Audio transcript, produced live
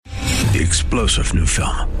The explosive new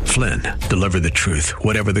film, Flynn, deliver the truth,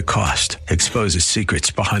 whatever the cost, exposes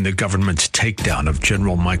secrets behind the government's takedown of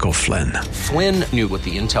General Michael Flynn. Flynn knew what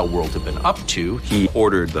the intel world had been up to. He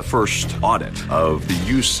ordered the first audit of the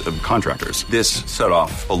use of contractors. This set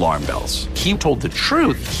off alarm bells. He told the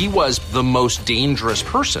truth. He was the most dangerous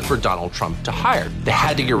person for Donald Trump to hire. They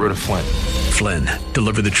had to get rid of Flynn. Flynn,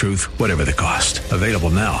 deliver the truth, whatever the cost. Available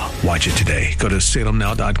now. Watch it today. Go to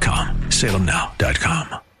salemnow.com.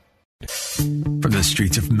 salemnow.com. From the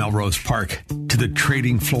streets of Melrose Park to the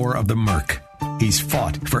trading floor of the Merc, he's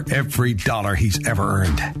fought for every dollar he's ever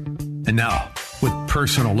earned. And now, with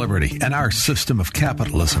personal liberty and our system of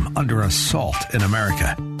capitalism under assault in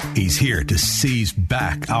America, he's here to seize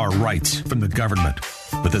back our rights from the government.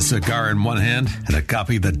 With a cigar in one hand and a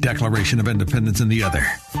copy of the Declaration of Independence in the other,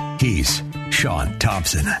 he's Sean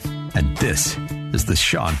Thompson. And this is the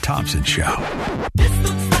Sean Thompson Show. This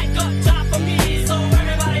looks like a job for me, so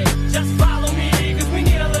everybody just follow me, because we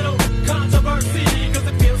need a little controversy, because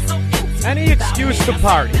it feels so intense. Any excuse to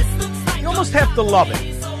party. You almost have to love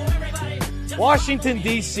it. Washington,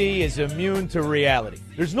 D.C. is immune to reality.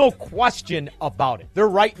 There's no question about it. They're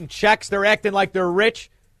writing checks. They're acting like they're rich.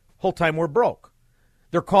 Whole time we're broke.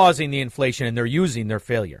 They're causing the inflation, and they're using their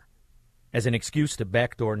failure as an excuse to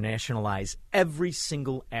backdoor nationalize every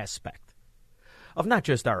single aspect of not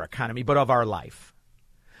just our economy, but of our life.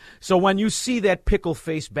 So when you see that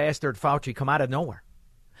pickle-faced bastard Fauci come out of nowhere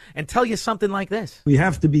and tell you something like this. We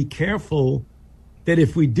have to be careful that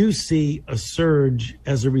if we do see a surge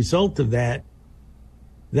as a result of that,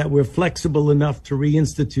 that we're flexible enough to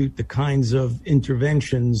reinstitute the kinds of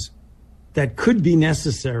interventions that could be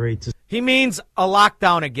necessary to. He means a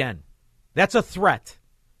lockdown again. That's a threat.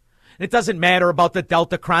 It doesn't matter about the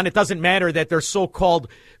Delta Cron. It doesn't matter that their so-called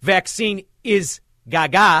vaccine is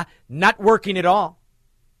gaga, not working at all.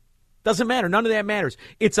 Doesn't matter. None of that matters.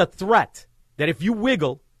 It's a threat that if you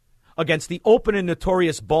wiggle against the open and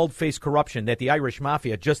notorious bald-faced corruption that the Irish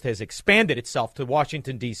Mafia just has expanded itself to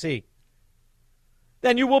Washington, D.C.,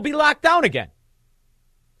 then you will be locked down again.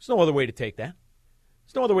 There's no other way to take that.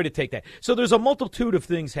 There's no other way to take that. So there's a multitude of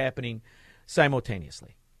things happening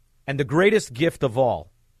simultaneously. And the greatest gift of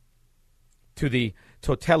all to the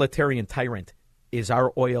totalitarian tyrant is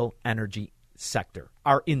our oil energy sector,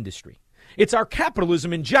 our industry. It's our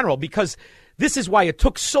capitalism in general, because this is why it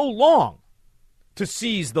took so long to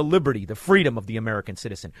seize the liberty, the freedom of the American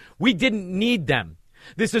citizen. We didn't need them.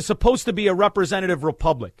 This is supposed to be a representative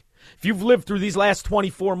republic. If you've lived through these last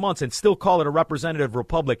 24 months and still call it a representative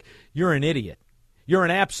republic, you're an idiot. You're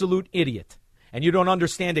an absolute idiot. And you don't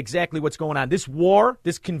understand exactly what's going on. This war,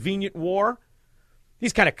 this convenient war,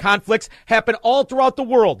 these kind of conflicts happen all throughout the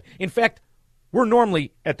world. In fact, we're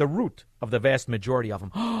normally at the root of the vast majority of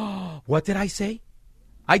them. What did I say?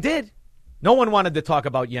 I did. No one wanted to talk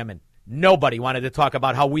about Yemen. Nobody wanted to talk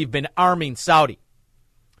about how we've been arming Saudi.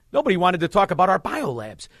 Nobody wanted to talk about our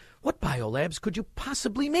biolabs. What biolabs could you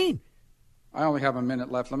possibly mean? I only have a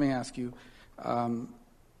minute left. Let me ask you,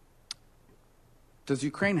 does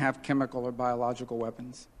Ukraine have chemical or biological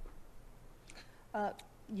weapons?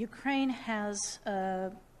 Ukraine has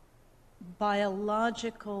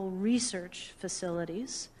biological research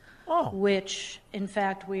facilities, which, in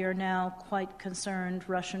fact, we are now quite concerned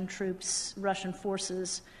Russian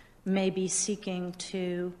forces may be seeking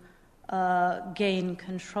to gain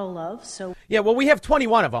control of. So, yeah, well, we have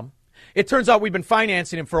 21 of them. It turns out we've been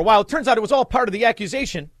financing him for a while. It turns out it was all part of the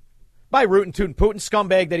accusation by Rootin' Tootin' Putin,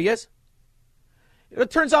 scumbag that he is.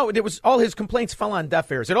 It turns out it was all his complaints fell on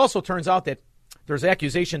deaf ears. It also turns out that there's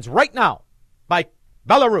accusations right now by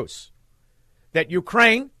Belarus that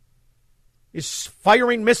Ukraine is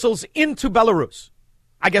firing missiles into Belarus.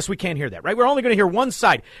 I guess we can't hear that, right? We're only going to hear one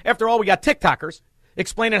side. After all, we got TikTokers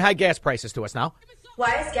explaining high gas prices to us now.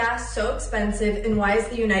 Why is gas so expensive, and why is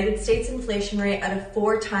the United States inflation rate at a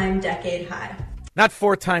 4-time decade high? Not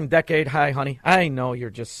 4-time decade high, honey. I know you're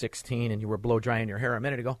just 16 and you were blow drying your hair a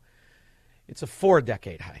minute ago. It's a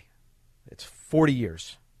 4-decade high. It's 40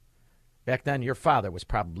 years. Back then, your father was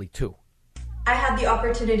probably 2. I had the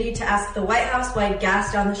opportunity to ask the White House why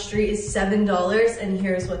gas down the street is $7, and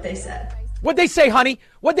here's what they said. What'd they say, honey?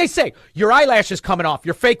 What'd they say? Your eyelash is coming off.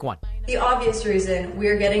 Your fake one. The obvious reason,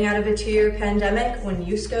 we're getting out of a 2-year pandemic. When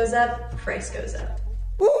use goes up, price goes up.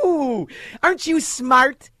 Ooh, aren't you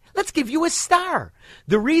smart? Let's give you a star.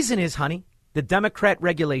 The reason is, honey, the Democrat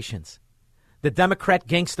regulations, the Democrat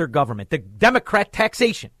gangster government, the Democrat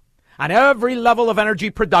taxation on every level of energy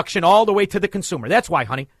production all the way to the consumer. That's why,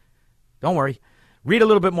 honey. Don't worry. Read a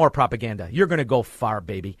little bit more propaganda. You're going to go far,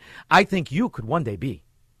 baby. I think you could one day be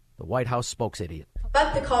the White House spokesidiot.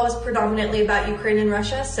 But the call was predominantly about Ukraine and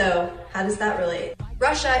Russia, so how does that relate?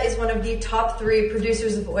 Russia is one of the top 3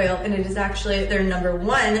 producers of oil, and it is actually their number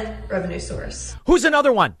 1 revenue source. Who's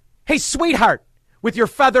another one? Hey, sweetheart, with your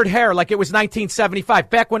feathered hair like it was 1975,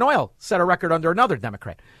 back when oil set a record under another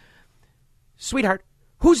Democrat. Sweetheart,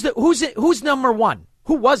 who's number 1?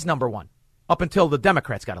 Who was number 1 up until the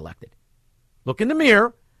Democrats got elected? Look in the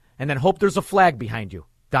mirror and then hope there's a flag behind you,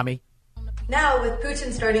 dummy. Now, with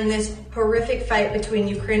Putin starting this horrific fight between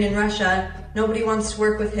Ukraine and Russia, nobody wants to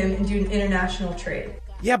work with him and do international trade.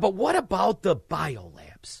 Yeah, but what about the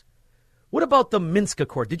biolabs? What about the Minsk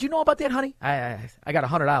Accord? Did you know about that, honey? I got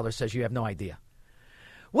 $100, says you have no idea.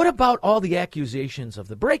 What about all the accusations of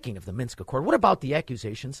the breaking of the Minsk Accord? What about the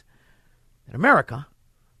accusations that America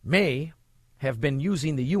may have been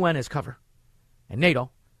using the UN as cover and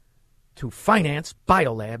NATO to finance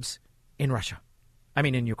biolabs in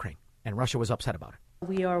Ukraine? And Russia was upset about it.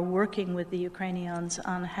 We are working with the Ukrainians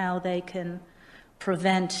on how they can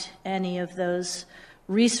prevent any of those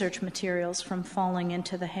research materials from falling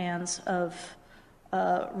into the hands of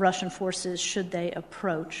Russian forces should they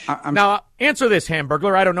approach. Now, answer this,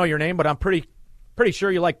 Hamburglar. I don't know your name, but I'm pretty sure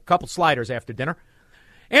you like a couple sliders after dinner.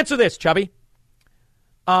 Answer this, Chubby.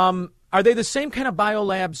 Are they the same kind of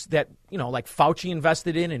biolabs that, like Fauci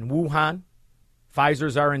invested in Wuhan?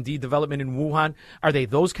 Pfizer's R&D development in Wuhan. Are they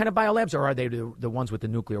those kind of biolabs, or are they the ones with the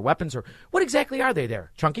nuclear weapons? Or what exactly are they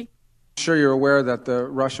there, Chunky? I'm sure you're aware that the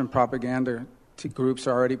Russian propaganda groups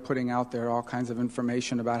are already putting out there all kinds of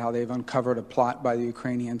information about how they've uncovered a plot by the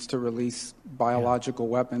Ukrainians to release biological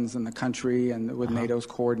weapons in the country and with NATO's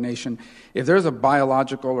coordination. If there's a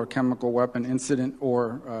biological or chemical weapon incident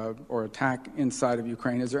or attack inside of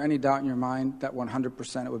Ukraine, is there any doubt in your mind that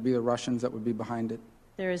 100% it would be the Russians that would be behind it?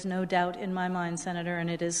 There is no doubt in my mind, Senator, and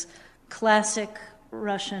it is classic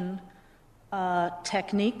Russian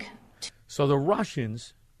technique. So the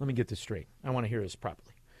Russians, let me get this straight. I want to hear this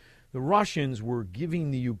properly. The Russians were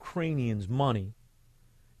giving the Ukrainians money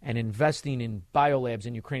and investing in biolabs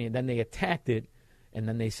in Ukraine, and then they attacked it, and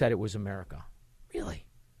then they said it was America. Really?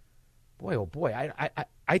 Boy, oh boy.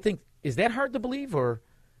 I think, is that hard to believe, or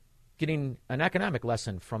getting an economic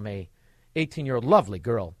lesson from a 18-year-old lovely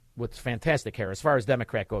girl with fantastic hair? As far as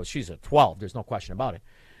Democrat goes, she's a 12. There's no question about it.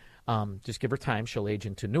 Just give her time. She'll age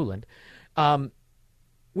into Newland.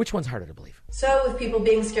 Which one's harder to believe? So with people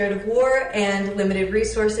being scared of war and limited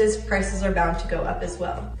resources, prices are bound to go up as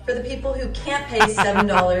well. For the people who can't pay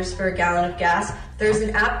 $7 for a gallon of gas, there's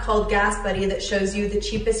an app called Gas Buddy that shows you the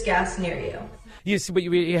cheapest gas near you. You see, what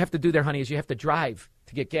you have to do there, honey, is you have to drive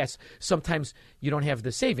to get gas. Sometimes you don't have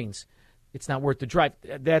the savings. It's not worth the drive.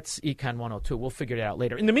 That's Econ 102. We'll figure it out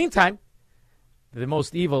later. In the meantime, the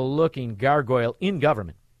most evil-looking gargoyle in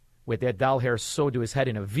government, with that doll hair sewed to his head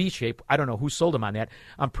in a V shape. I don't know who sold him on that.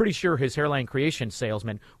 I'm pretty sure his hairline creation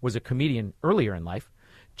salesman was a comedian earlier in life.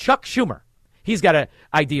 Chuck Schumer. He's got an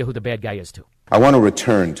idea who the bad guy is, too. I want to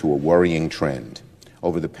return to a worrying trend.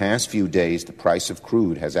 Over the past few days, the price of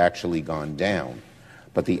crude has actually gone down,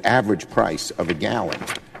 but the average price of a gallon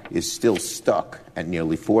is still stuck at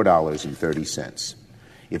nearly $4.30.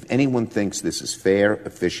 If anyone thinks this is fair,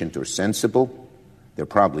 efficient, or sensible, they're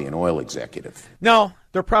probably an oil executive. No,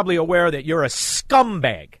 they're probably aware that you're a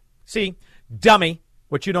scumbag. See, dummy,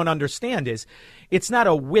 what you don't understand is it's not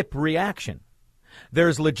a whip reaction.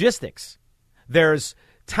 There's logistics. There's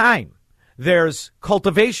time. There's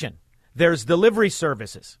cultivation. There's delivery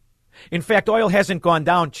services. In fact, oil hasn't gone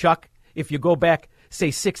down, Chuck, if you go back, say,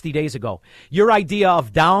 60 days ago. Your idea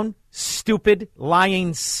of down, stupid,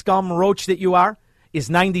 lying scum roach that you are, is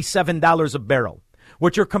 $97 a barrel.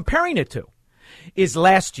 What you're comparing it to is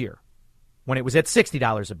last year, when it was at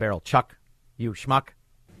 $60 a barrel. Chuck, you schmuck.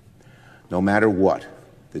 No matter what,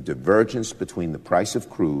 the divergence between the price of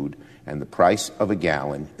crude and the price of a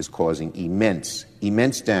gallon is causing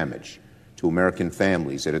immense damage to American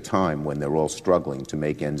families at a time when they're all struggling to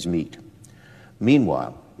make ends meet.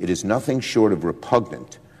 Meanwhile, it is nothing short of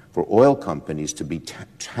repugnant for oil companies to be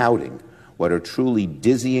touting what are truly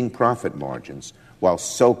dizzying profit margins while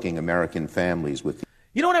soaking American families with...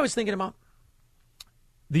 You know what I was thinking about?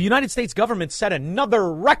 The United States government set another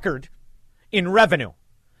record in revenue.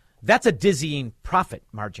 That's a dizzying profit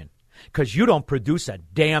margin because you don't produce a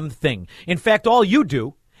damn thing. In fact, all you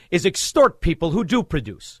do is extort people who do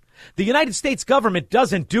produce. The United States government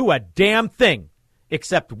doesn't do a damn thing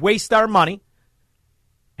except waste our money,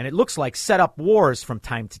 and it looks like set up wars from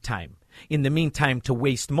time to time. In the meantime, to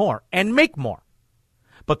waste more and make more.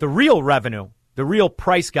 But the real revenue, the real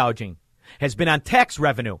price gouging, has been on tax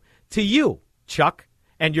revenue to you, Chuck,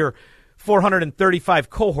 and your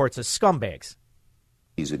 435 cohorts of scumbags.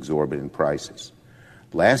 These exorbitant prices.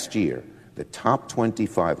 Last year, the top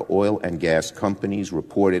 25 oil and gas companies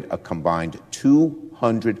reported a combined $200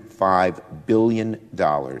 $205 billion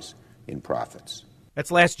in profits.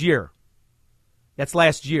 That's last year.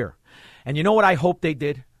 And you know what I hope they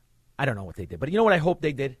did? I don't know what they did, but you know what I hope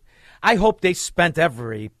they did? I hope they spent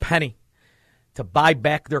every penny to buy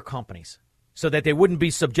back their companies so that they wouldn't be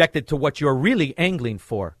subjected to what you're really angling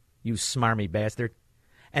for, you smarmy bastard.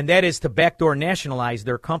 And that is to backdoor nationalize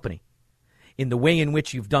their company in the way in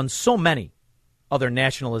which you've done so many other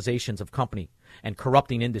nationalizations of company and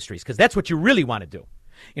corrupting industries, because that's what you really want to do.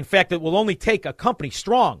 In fact, it will only take a company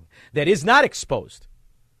strong that is not exposed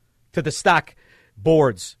to the stock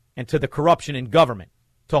boards and to the corruption in government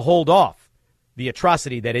to hold off the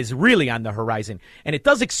atrocity that is really on the horizon. And it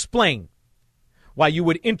does explain why you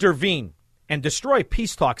would intervene and destroy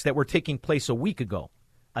peace talks that were taking place a week ago,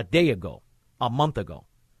 a day ago, a month ago.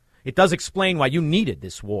 It does explain why you needed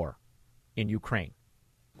this war in Ukraine.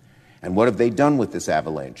 And what have they done with this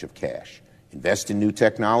avalanche of cash? Invest in new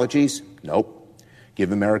technologies? Nope.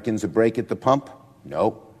 Give Americans a break at the pump?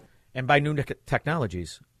 Nope. And by new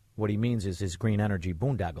technologies, what he means is his green energy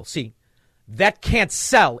boondoggle. See, that can't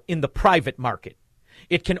sell in the private market.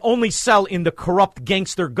 It can only sell in the corrupt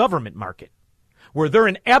gangster government market, where they're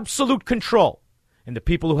in absolute control, and the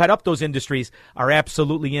people who head up those industries are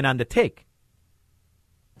absolutely in on the take.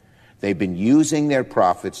 They've been using their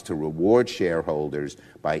profits to reward shareholders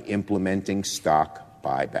by implementing stock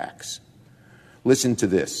buybacks. Listen to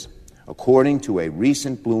this. According to a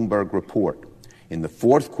recent Bloomberg report, in the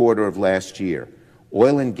fourth quarter of last year,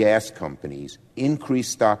 oil and gas companies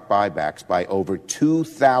increased stock buybacks by over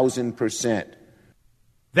 2,000%.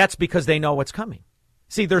 That's because they know what's coming.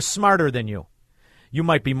 See, they're smarter than you. You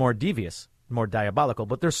might be more devious, more diabolical,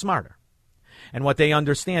 but they're smarter. And what they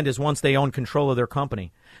understand is once they own control of their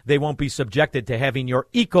company, they won't be subjected to having your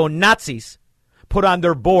eco-Nazis put on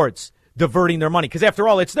their boards, diverting their money. Because after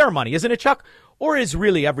all, it's their money, isn't it, Chuck? Or is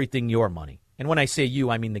really everything your money? And when I say you,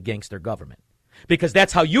 I mean the gangster government. Because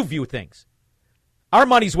that's how you view things. Our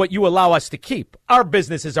money's what you allow us to keep. Our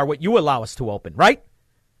businesses are what you allow us to open, right?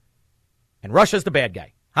 And Russia's the bad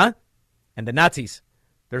guy, huh? And the Nazis,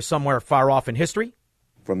 they're somewhere far off in history.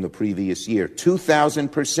 From the previous year,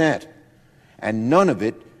 2,000%. And none of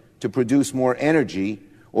it to produce more energy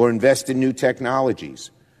or invest in new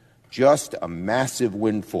technologies. Just a massive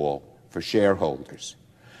windfall for shareholders.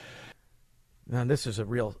 Now, this is a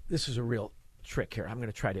real trick here. I'm going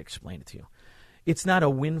to try to explain it to you. It's not a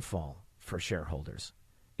windfall for shareholders.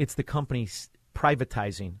 It's the company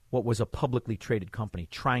privatizing what was a publicly traded company,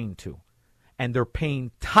 trying to. And they're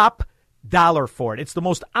paying top dollar for it. It's the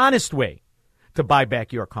most honest way to buy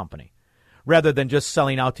back your company, rather than just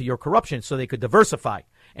selling out to your corruption so they could diversify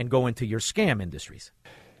and go into your scam industries.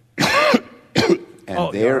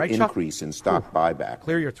 And their increase in stock buyback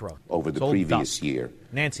Clear your throat. over the previous year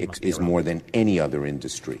Nancy is more than any other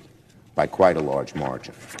industry by quite a large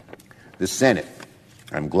margin. The Senate,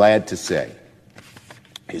 I'm glad to say,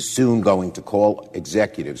 is soon going to call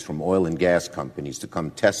executives from oil and gas companies to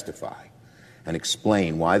come testify and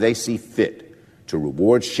explain why they see fit to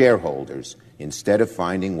reward shareholders instead of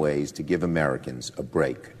finding ways to give Americans a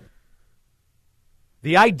break.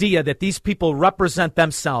 The idea that these people represent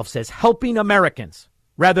themselves as helping Americans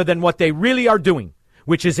rather than what they really are doing,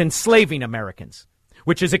 which is enslaving Americans,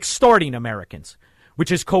 which is extorting Americans,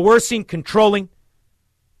 which is coercing, controlling,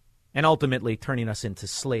 and ultimately turning us into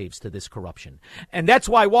slaves to this corruption. And that's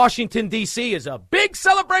why Washington, D.C. is a big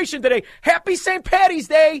celebration today. Happy St. Paddy's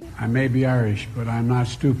Day. I may be Irish, but I'm not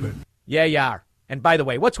stupid. Yeah, you are. And by the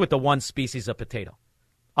way, what's with the one species of potato?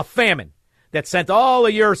 A famine that sent all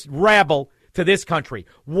of your rabble to this country.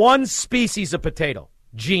 One species of potato.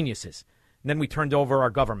 Geniuses. And then we turned over our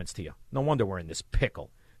governments to you. No wonder we're in this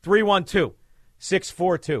pickle.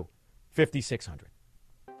 312-642-5600.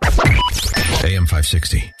 AM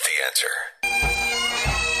 560. The Answer.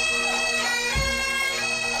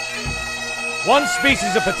 One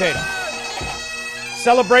species of potato.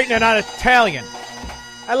 Celebrating it on Italian.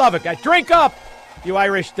 I love it, guys. Drink up, you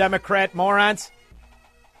Irish Democrat morons.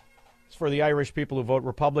 It's for the Irish people who vote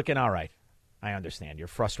Republican. All right. I understand. You're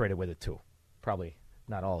frustrated with it, too. Probably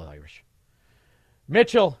not all Irish.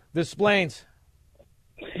 Mitchell, Des Plaines.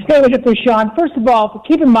 Hey, what's up there, Sean? First of all,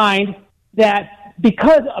 keep in mind that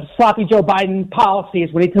because of sloppy Joe Biden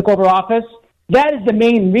policies when he took over office, that is the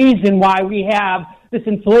main reason why we have this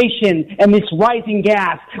inflation and this rising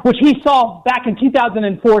gas, which he saw back in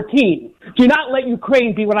 2014. Do not let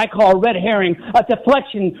Ukraine be what I call a red herring, a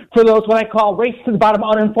deflection for those what I call race to the bottom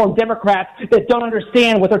uninformed Democrats that don't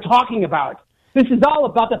understand what they're talking about. This is all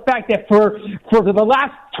about the fact that for the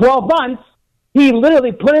last 12 months, He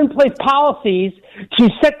literally put in place policies to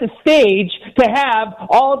set the stage to have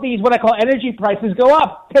all of these, what I call energy prices, go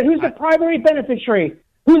up. And who's the primary beneficiary?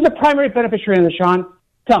 Who's the primary beneficiary in this, Sean?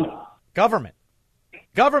 Tell me. Government.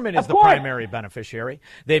 Government is Of the course. primary beneficiary.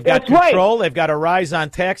 They've got That's right. control. They've got a rise on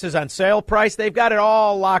taxes on sale price. They've got it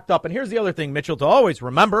all locked up. And here's the other thing, Mitchell, to always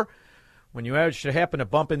remember when you should happen to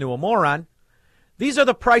bump into a moron. These are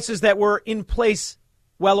the prices that were in place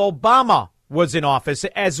while Obama was in office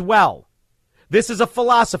as well. This is a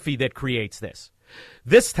philosophy that creates this.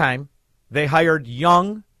 This time, they hired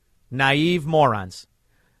young, naive morons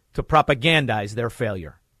to propagandize their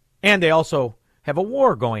failure. And they also have a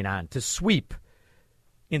war going on to sweep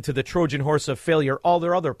into the Trojan horse of failure all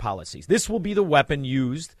their other policies. This will be the weapon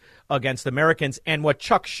used against Americans. And what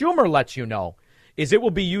Chuck Schumer lets you know is it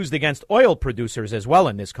will be used against oil producers as well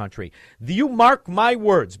in this country. You mark my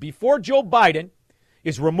words, before Joe Biden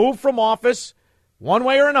is removed from office one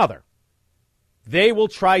way or another, they will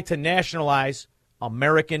try to nationalize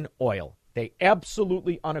American oil. They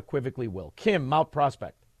absolutely unequivocally will. Kim, Mount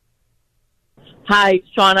Prospect. Hi,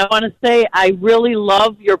 Sean. I want to say I really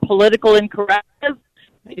love your political incorrectness.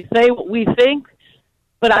 You say what we think,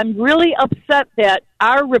 but I'm really upset that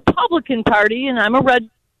our Republican Party, and I'm a red,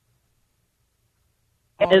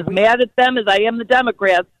 as mad at them as I am the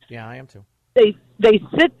Democrats. Yeah, I am too. They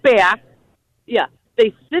sit back. Yeah,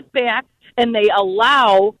 they sit back and they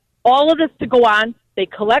allow all of this to go on. They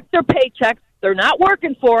collect their paychecks. They're not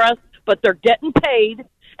working for us, but they're getting paid,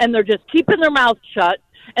 and they're just keeping their mouths shut.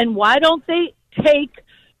 And why don't they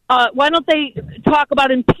talk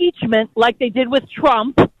about impeachment like they did with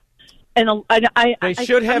Trump? And they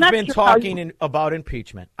should have been talking about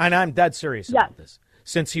impeachment. And I'm dead serious about this.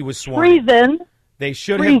 Since he was sworn in. They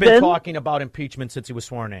should have been talking about impeachment since he was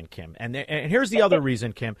sworn in, Kim. And here's the other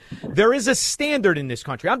reason, Kim. There is a standard in this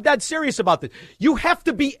country. I'm dead serious about this. You have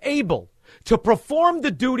to be able to perform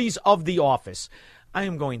the duties of the office. I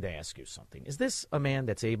am going to ask you something. Is this a man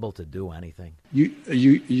that's able to do anything?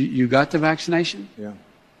 You got the vaccination? Yeah.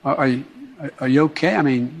 Are you okay? I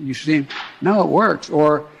mean, you seem no, it works.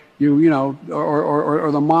 Or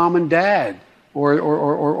or the mom and dad, or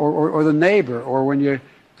the neighbor, or when you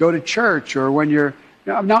go to church, or when you're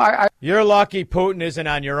You're lucky Putin isn't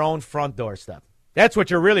on your own front doorstep. That's what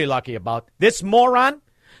you're really lucky about. This moron,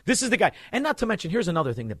 this is the guy. And not to mention, here's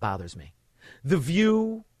another thing that bothers me. The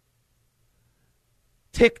View,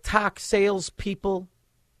 TikTok salespeople,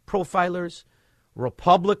 profilers,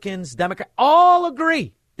 Republicans, Democrats, all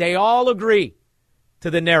agree. They all agree to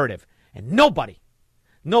the narrative. And nobody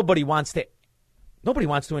wants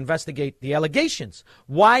to investigate the allegations.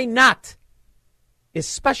 Why not?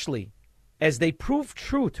 Especially as they prove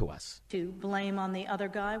true to us. To blame on the other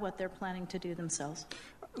guy what they're planning to do themselves.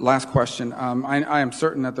 Last question. I am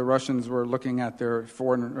certain that the Russians were looking at their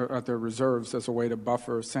their reserves as a way to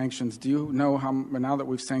buffer sanctions. Do you know how, now that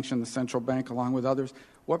we've sanctioned the central bank along with others,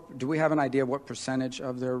 do we have an idea of what percentage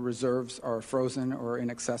of their reserves are frozen or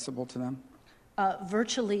inaccessible to them?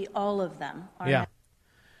 Virtually all of them are. Yeah.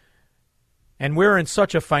 And we're in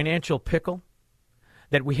such a financial pickle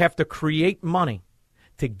that we have to create money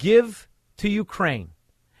to give to Ukraine,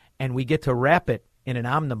 and we get to wrap it in an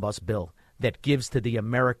omnibus bill that gives to the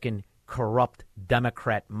American corrupt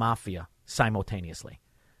Democrat mafia simultaneously.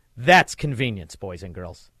 That's convenience, boys and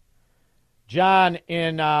girls. John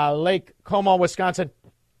in Lake Como, Wisconsin.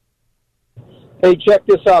 Hey, check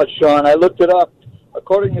this out, Sean. I looked it up.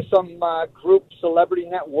 According to some group, Celebrity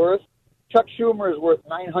Net Worth, Chuck Schumer is worth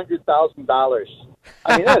 $900,000.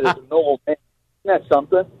 I mean, that is a noble man. Isn't that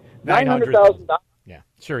something? $900,000. Yeah,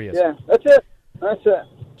 sure he is. Yeah, that's it.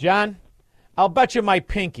 John, I'll bet you my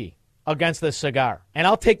pinky against the cigar, and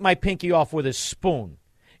I'll take my pinky off with a spoon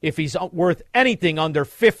if he's worth anything under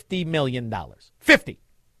 $50 million. 50.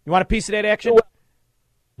 You want a piece of that action?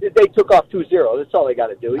 They took off 2 zeros. That's all they got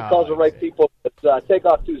to do. He calls the right people. Take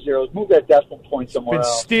off 2 zeros. Move that decimal point somewhere Been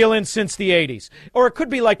else. Stealing since the 80s. Or it could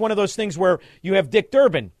be like one of those things where you have Dick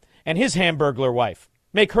Durbin and his Hamburglar wife.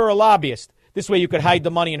 Make her a lobbyist. This way you could hide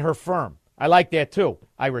the money in her firm. I like that, too.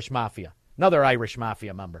 Irish Mafia. Another Irish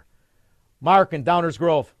Mafia member. Mark in Downers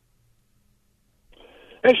Grove.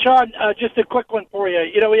 Hey, Sean, just a quick one for you.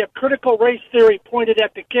 You know, we have critical race theory pointed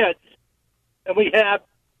at the kids, and we have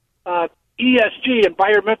ESG,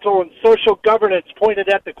 environmental and social governance, pointed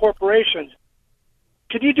at the corporations.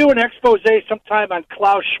 Could you do an expose sometime on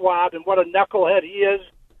Klaus Schwab and what a knucklehead he is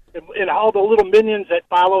and all the little minions that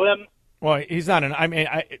follow him? Well, he's not an. I mean,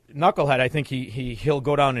 knucklehead. I think he'll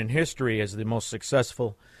go down in history as the most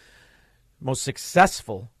successful.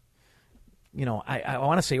 You know, I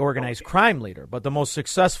want to say organized crime leader, but the most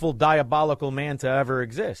successful diabolical man to ever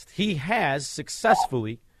exist. He has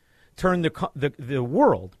successfully turn the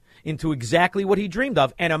world into exactly what he dreamed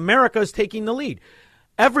of, and America is taking the lead.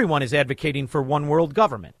 Everyone is advocating for one world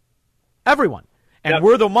government. Everyone. And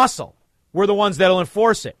we're the muscle. We're the ones that'll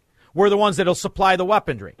enforce it. We're the ones that'll supply the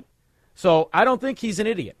weaponry. So I don't think he's an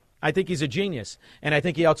idiot. I think he's a genius, and I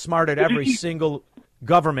think he outsmarted every single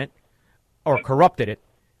government or corrupted it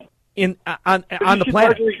on the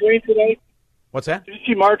planet. Marjorie Greene today? What's that? Did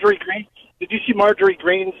you see Marjorie Greene? Did you see Marjorie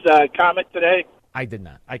Greene's comment today? I did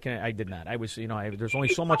not. I did not. I was, there's only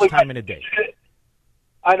so much time in a day.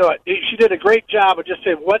 I know it. She did a great job of just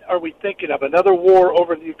saying, what are we thinking of? Another war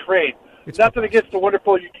over the Ukraine. It's nothing against the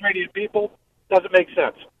wonderful Ukrainian people. Doesn't make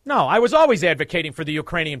sense. No, I was always advocating for the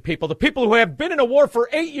Ukrainian people, the people who have been in a war for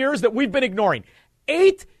 8 years that we've been ignoring.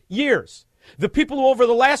 8 years. The people who over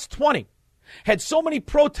the last 20 had so many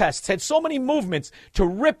protests, had so many movements to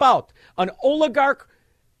rip out an oligarch,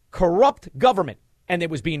 corrupt government, and it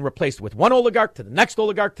was being replaced with one oligarch to the next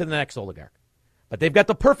oligarch to the next oligarch. But they've got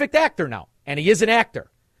the perfect actor now, and he is an actor.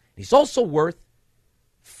 He's also worth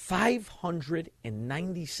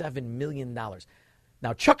 $597 million.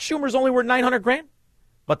 Now, Chuck Schumer's only worth $900,000,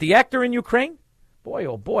 but the actor in Ukraine, boy,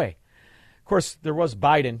 oh boy. Of course, there was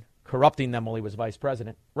Biden corrupting them while he was vice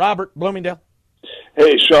president. Robert, Bloomingdale.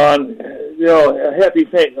 Hey, Sean, happy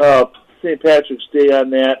St. Patrick's Day on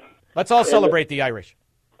that. Let's all celebrate the Irish.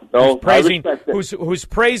 No, who's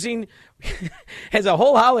praising, has a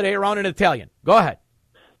whole holiday around an Italian. Go ahead.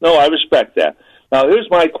 No, I respect that. Now, here's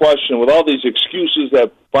my question. With all these excuses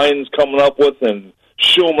that Biden's coming up with and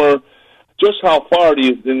Schumer, just how far do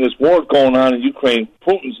you, in this war going on in Ukraine,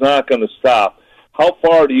 Putin's not going to stop. How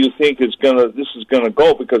far do you think this is going to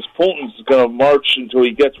go? Because Putin's going to march until he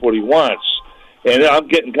gets what he wants. And I'm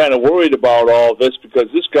getting kind of worried about all this because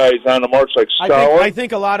this guy's on the march like Stalin. I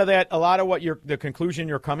think a lot of what the conclusion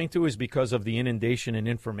you're coming to is because of the inundation and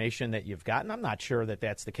information that you've gotten. I'm not sure that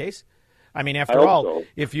that's the case. I mean, after all, so.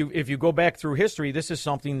 if you go back through history, this is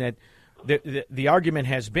something that the argument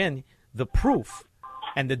has been the proof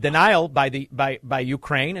and the denial by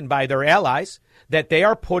Ukraine and by their allies that they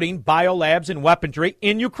are putting biolabs and weaponry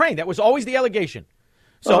in Ukraine. That was always the allegation.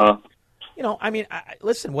 So.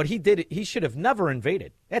 Listen, what he did, he should have never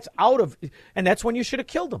invaded. And that's when you should have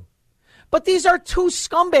killed him. But these are two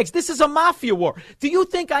scumbags. This is a mafia war. Do you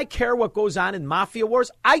think I care what goes on in mafia wars?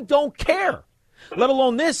 I don't care. Let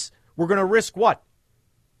alone this. We're going to risk what?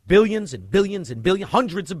 Billions and billions and billions,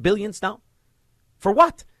 hundreds of billions now? For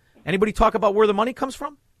what? Anybody talk about where the money comes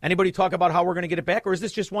from? Anybody talk about how we're going to get it back? Or is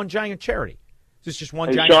this just one giant charity? Is this just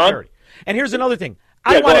one giant charity? And here's another thing.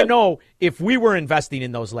 I want to know if we were investing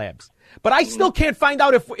in those labs. But I still can't find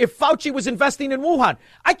out if Fauci was investing in Wuhan.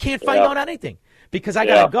 I can't find out anything because I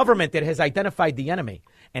got a government that has identified the enemy,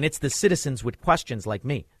 and it's the citizens with questions like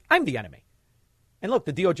me. I'm the enemy. And look,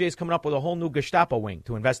 the DOJ is coming up with a whole new Gestapo wing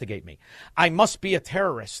to investigate me. I must be a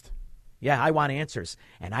terrorist. Yeah, I want answers,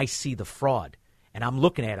 and I see the fraud, and I'm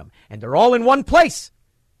looking at them, and they're all in one place.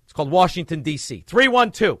 It's called Washington, D.C.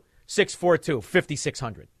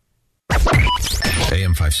 312-642-5600.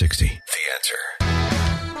 AM 560. The Answer.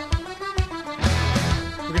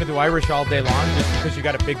 We're going to do Irish all day long just because you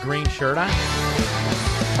got a big green shirt on?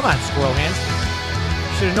 Come on, squirrel hands.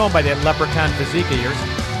 Should have known by that leprechaun physique of yours.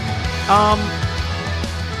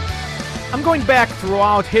 I'm going back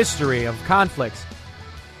throughout history of conflicts.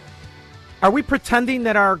 Are we pretending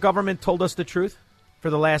that our government told us the truth for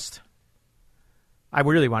the last, I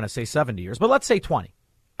really want to say 70 years, but let's say 20.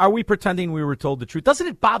 Are we pretending we were told the truth? Doesn't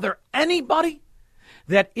it bother anybody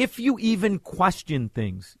that if you even question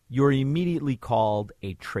things, you're immediately called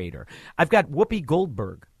a traitor? I've got Whoopi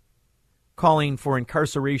Goldberg calling for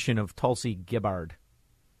incarceration of Tulsi Gabbard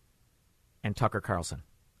and Tucker Carlson.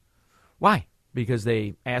 Why? Because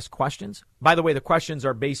they ask questions. By the way, the questions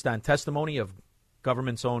are based on testimony of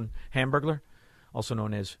government's own Hamburglar, also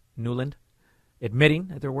known as Newland, admitting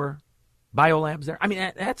that there were biolabs there. I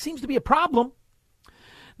mean, that seems to be a problem.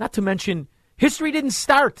 Not to mention, history didn't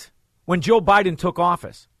start when Joe Biden took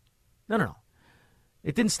office. No.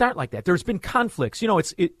 It didn't start like that. There's been conflicts. You know,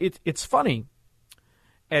 it's funny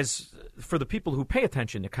as for the people who pay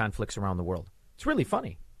attention to conflicts around the world. It's really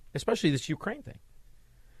funny, especially this Ukraine thing.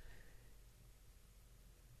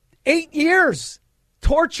 8 years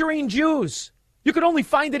torturing Jews. You could only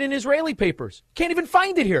find it in Israeli papers. Can't even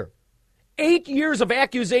find it here. 8 years of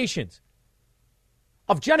accusations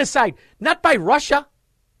of genocide, not by Russia,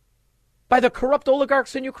 by the corrupt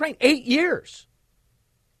oligarchs in Ukraine. 8 years.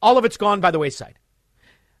 All of it's gone by the wayside.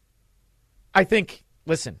 I think,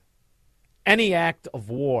 listen, any act of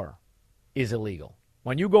war is illegal.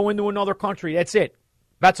 When you go into another country, that's it.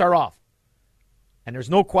 Bets are off. And there's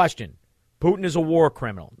no question. Putin is a war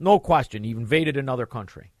criminal. No question. He invaded another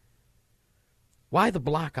country. Why the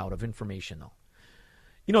blackout of information, though?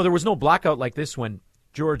 You know, there was no blackout like this when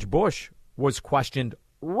George Bush was questioned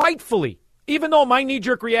rightfully, even though my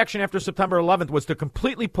knee-jerk reaction after September 11th was to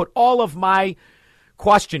completely put all of my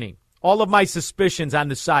questioning, all of my suspicions on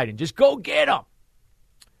the side and just go get them.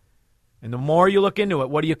 And the more you look into it,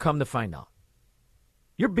 what do you come to find out?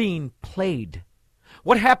 You're being played.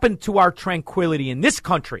 What happened to our tranquility in this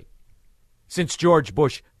country since George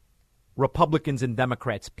Bush? Republicans and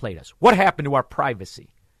Democrats played us. What happened to our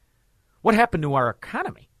privacy? What happened to our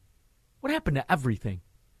economy? What happened to everything?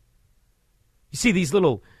 You see, these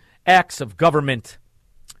little acts of government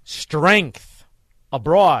strength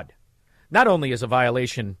abroad not only is a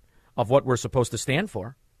violation of what we're supposed to stand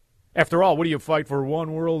for. After all, what do you fight for,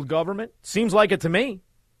 one world government? Seems like it to me.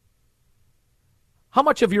 How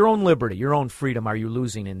much of your own liberty, your own freedom are you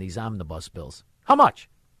losing in these omnibus bills? How much?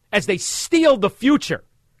 As they steal the future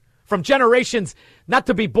from generations not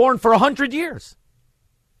to be born for 100 years.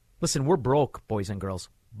 Listen, we're broke, boys and girls.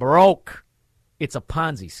 Broke. It's a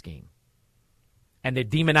Ponzi scheme. And they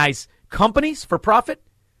demonize companies for profit.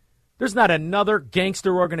 There's not another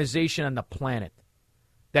gangster organization on the planet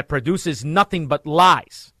that produces nothing but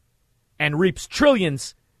lies and reaps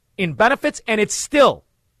trillions in benefits, and it still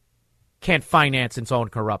can't finance its own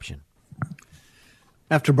corruption.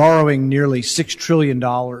 After borrowing nearly $6 trillion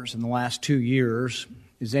in the last 2 years,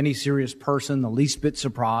 is any serious person the least bit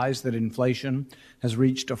surprised that inflation has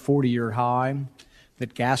reached a 40-year high,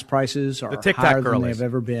 that gas prices are higher than they have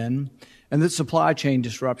ever been, and that supply chain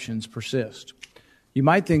disruptions persist? You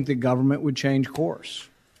might think that government would change course.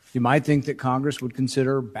 You might think that Congress would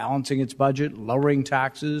consider balancing its budget, lowering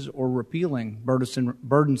taxes, or repealing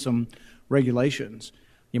burdensome regulations.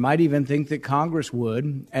 You might even think that Congress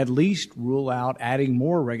would at least rule out adding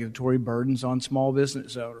more regulatory burdens on small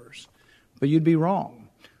business owners. But you'd be wrong.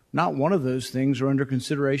 Not one of those things are under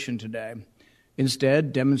consideration today.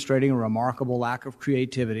 Instead, demonstrating a remarkable lack of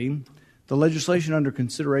creativity, the legislation under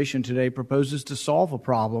consideration today proposes to solve a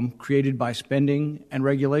problem created by spending and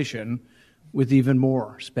regulation with even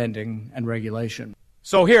more spending and regulation.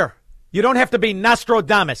 So here, you don't have to be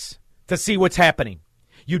Nostradamus to see what's happening.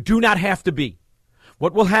 You do not have to be.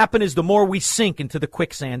 What will happen is the more we sink into the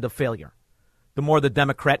quicksand of failure, the more the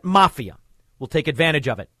Democrat mafia will take advantage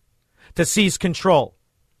of it to seize control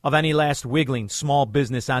of any last wiggling small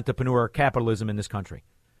business entrepreneur capitalism in this country.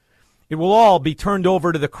 It will all be turned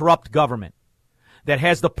over to the corrupt government that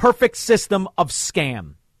has the perfect system of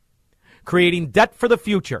scam, creating debt for the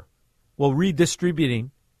future while redistributing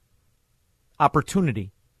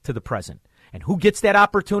opportunity to the present. And who gets that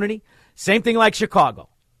opportunity? Same thing like Chicago.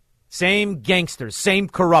 Same gangsters, same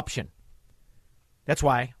corruption. That's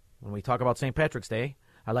why, when we talk about St. Patrick's Day,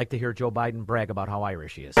 I like to hear Joe Biden brag about how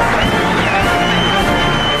Irish he is.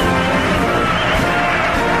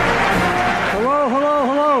 Hello, hello,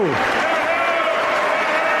 hello.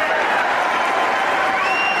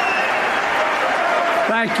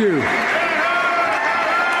 Thank you.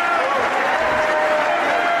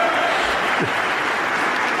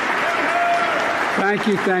 Thank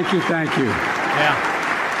you, thank you, thank you. Yeah.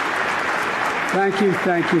 Thank you,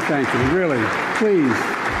 thank you, thank you. Really, please,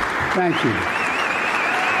 thank you.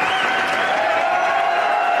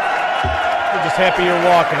 We're just happy you're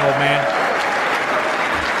walking, old man.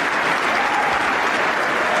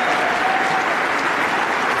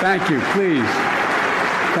 Thank you, please.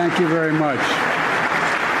 Thank you very much.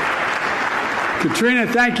 Katrina,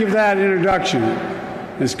 thank you for that introduction.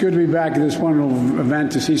 It's good to be back at this wonderful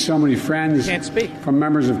event, to see so many friends. Can't speak. From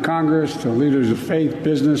members of Congress to leaders of faith,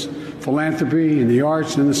 business, philanthropy, and the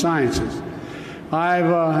arts and the sciences.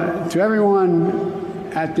 To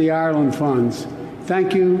everyone at the Ireland Funds,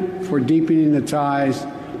 thank you for deepening the ties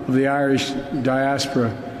of the Irish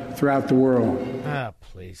diaspora throughout the world. Ah,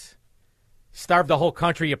 please. Starved the whole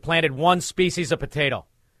country. You planted one species of potato.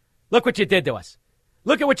 Look what you did to us.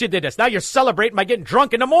 Look at what you did to us. Now you're celebrating by getting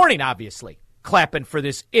drunk in the morning, obviously. Clapping for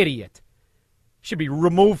this idiot. Should be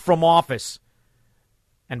removed from office.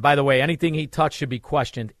 And by the way, anything he touched should be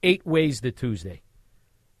questioned 8 ways to Tuesday.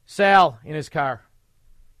 Sal, in his car.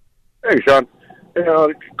 Hey, Sean. You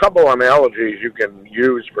know, a couple of analogies you can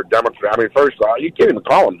use for Democrats. I mean, first of all, you can't even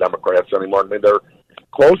call them Democrats anymore. I mean, they're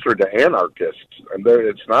closer to anarchists. And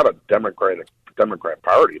it's not a Democrat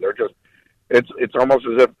party. They're just, it's almost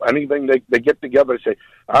as if anything they get together and say,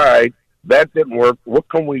 all right, that didn't work. What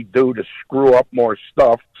can we do to screw up more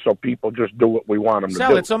stuff so people just do what we want them to do?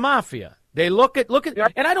 Sal, it's a mafia. They look at,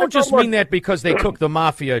 and I don't just mean that because they took the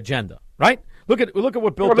mafia agenda, right? Look at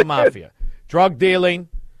what built the mafia. Drug dealing,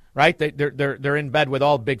 right? They're in bed with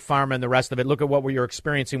all big pharma and the rest of it. Look at what you're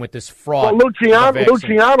experiencing with this fraud. Well,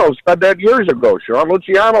 Luciano said that years ago, Sean.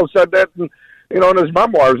 Luciano said that in his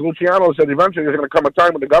memoirs, Luciano said eventually there's going to come a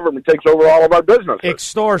time when the government takes over all of our businesses.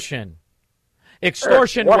 Extortion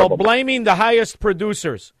while blaming the highest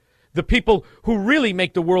producers, the people who really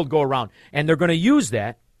make the world go around. And they're going to use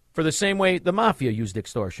that for the same way the mafia used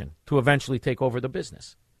extortion to eventually take over the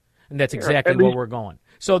business. And that's exactly where we're going.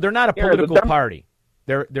 So they're not a political party.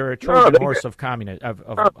 They're a Trojan horse of communism, of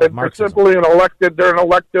Marxism. Simply they're an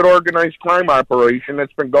elected organized crime operation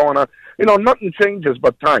that's been going on. Nothing changes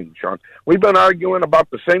but time, Sean. We've been arguing about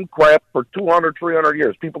the same crap for 200, 300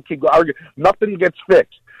 years. People keep arguing. Nothing gets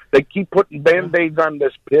fixed. They keep putting Band-Aids on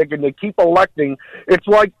this pig, and they keep electing. It's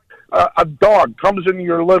like a dog comes into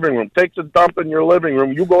your living room, takes a dump in your living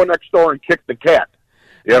room. You go next door and kick the cat.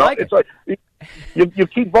 It's like you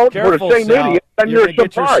keep voting for the same idiot, and you're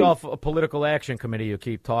get surprised. Yourself a political action committee. You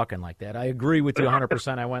keep talking like that. I agree with you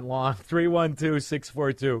 100%. I went long.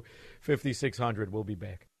 312-642-5600. We'll be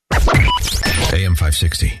back. AM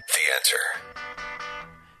 560. The Answer.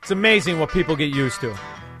 It's amazing what people get used to.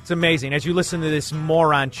 It's amazing. As you listen to this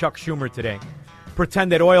moron Chuck Schumer today,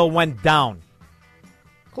 pretend that oil went down.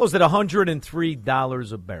 Closed at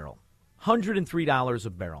 $103 a barrel. $103 a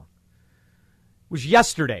barrel. It was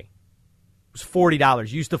yesterday. It was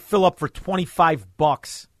 $40. You used to fill up for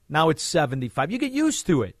 $25. Now it's $75. You get used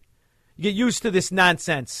to it. You get used to this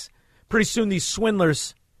nonsense. Pretty soon these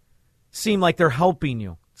swindlers seem like they're helping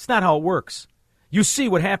you. It's not how it works. You see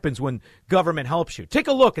what happens when government helps you. Take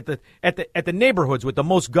a look at the neighborhoods with the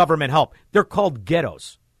most government help. They're called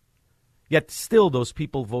ghettos. Yet still those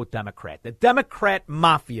people vote Democrat. The Democrat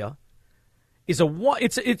mafia is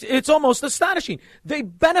it's almost astonishing. They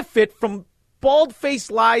benefit from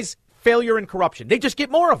bald-faced lies, failure, and corruption. They just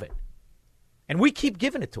get more of it. And we keep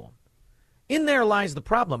giving it to them. In there lies the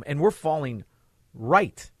problem, and we're falling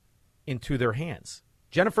right into their hands.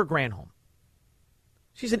 Jennifer Granholm.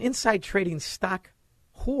 She's an inside trading stock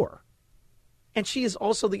whore. And she is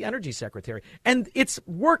also the energy secretary. And it's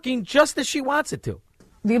working just as she wants it to.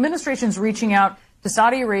 The administration's reaching out to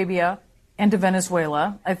Saudi Arabia and to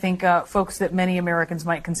Venezuela, I think folks that many Americans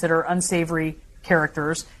might consider unsavory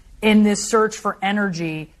characters, in this search for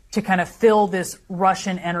energy to kind of fill this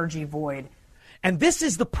Russian energy void. And this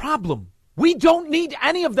is the problem. We don't need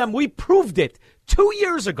any of them. We proved it 2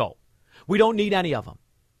 years ago. We don't need any of them.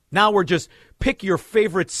 Now we're just pick your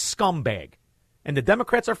favorite scumbag. And the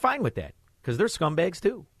Democrats are fine with that because they're scumbags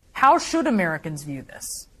too. How should Americans view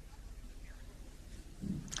this?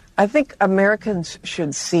 I think Americans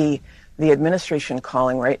should see the administration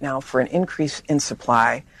calling right now for an increase in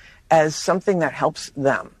supply as something that helps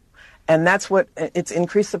them. And that's what it's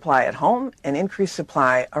increased supply at home and increased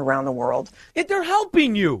supply around the world. They're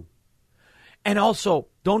helping you. And also,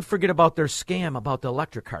 don't forget about their scam about the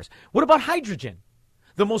electric cars. What about hydrogen?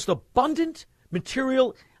 The most abundant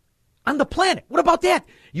material on the planet. What about that?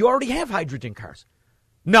 You already have hydrogen cars.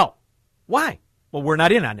 No. Why? Well, we're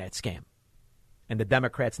not in on that scam. And the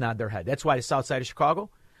Democrats nod their head. That's why the South Side of Chicago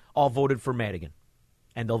all voted for Madigan.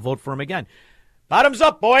 And they'll vote for him again. Bottoms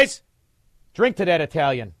up, boys. Drink to that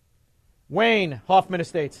Italian. Wayne, Hoffman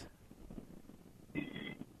Estates.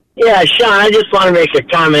 Yeah, Sean, I just want to make a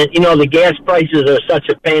comment. You know, the gas prices are such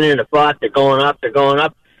a pain in the butt. They're going up.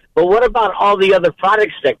 But what about all the other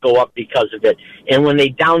products that go up because of it? And when they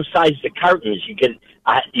downsize the cartons, you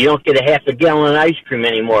don't get a half a gallon of ice cream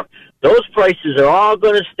anymore. Those prices are all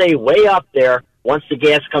going to stay way up there once the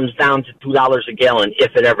gas comes down to $2 a gallon,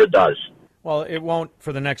 if it ever does. Well, it won't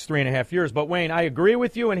for the next 3.5 years. But, Wayne, I agree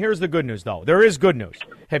with you, and here's the good news, though. There is good news.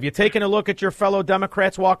 Have you taken a look at your fellow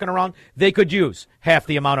Democrats walking around? They could use half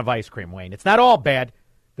the amount of ice cream, Wayne. It's not all bad,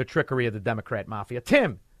 the trickery of the Democrat mafia.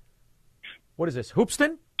 Tim, what is this,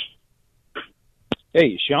 Hoopston?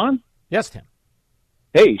 Hey, Sean? Yes, Tim.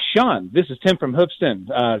 Hey, Sean, this is Tim from Hoopston,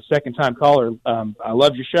 second-time caller. I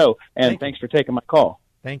love your show, and thanks for taking my call.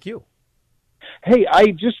 Thank you. Hey,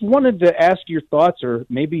 I just wanted to ask your thoughts, or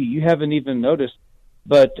maybe you haven't even noticed,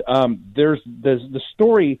 but there's the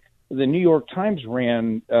story the New York Times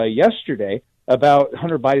ran yesterday about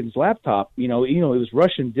Hunter Biden's laptop. You know, it was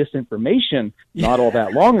Russian disinformation not all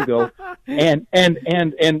that long ago,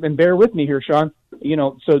 and bear with me here, Sean. You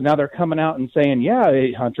know, so now they're coming out and saying, yeah,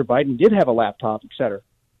 Hunter Biden did have a laptop, et cetera.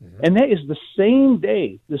 Mm-hmm. And that is the same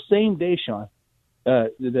day, Sean,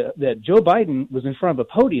 that Joe Biden was in front of a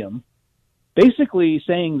podium basically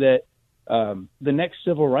saying that the next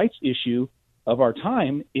civil rights issue of our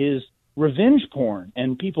time is revenge porn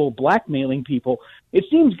and people blackmailing people. It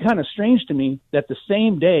seems kind of strange to me that the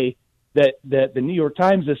same day that the New York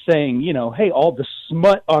Times is saying, you know, hey, all the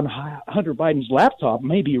smut on Hunter Biden's laptop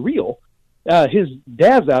may be real, his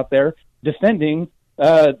dad's out there defending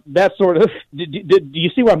that sort of. Do you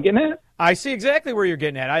see what I'm getting at? I see exactly where you're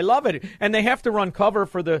getting at. I love it. And they have to run cover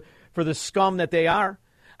for the scum that they are.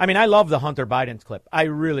 I mean, I love the Hunter Biden clip. I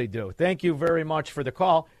really do. Thank you very much for the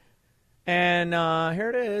call. And here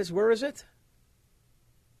it is. Where is it?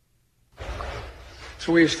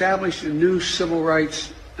 So we established a new civil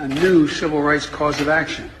rights cause of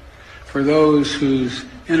action for those whose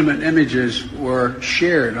intimate images were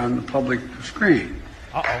shared on the public screen.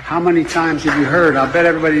 How many times have you heard? I'll bet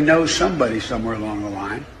everybody knows somebody somewhere along the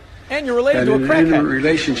line. And you're related to a in an crackhead. intimate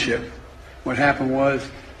relationship, what happened was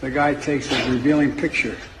the guy takes a revealing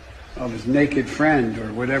picture of his naked friend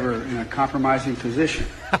or whatever in a compromising position.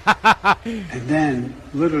 And then,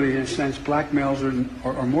 literally, in a sense, blackmails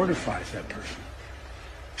or mortifies that person.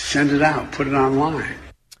 Send it out, put it online.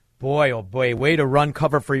 Boy, oh boy, way to run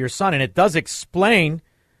cover for your son. And it does explain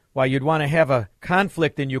why you'd want to have a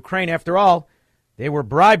conflict in Ukraine. After all, they were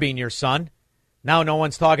bribing your son. Now no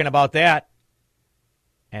one's talking about that.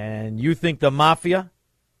 And you think the mafia,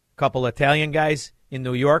 a couple Italian guys in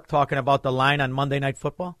New York talking about the line on Monday Night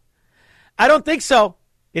Football? I don't think so.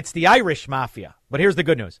 It's the Irish mafia. But here's the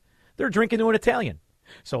good news. They're drinking to an Italian.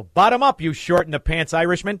 So bottom up, you short-in-the-pants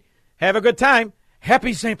Irishmen. Have a good time.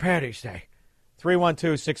 Happy St. Paddy's Day.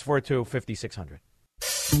 312-642-5600.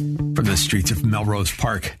 From the streets of Melrose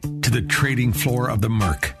Park to the trading floor of the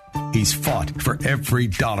Merc, he's fought for every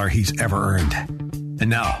dollar he's ever earned. And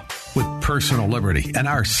now, with personal liberty and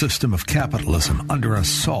our system of capitalism under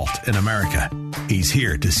assault in America, he's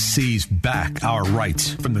here to seize back our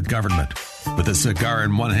rights from the government. With a cigar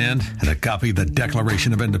in one hand and a copy of the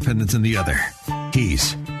Declaration of Independence in the other,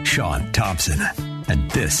 he's Sean Thompson. And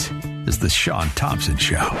this is the Sean Thompson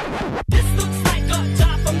Show.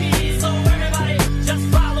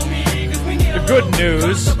 The good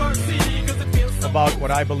news about what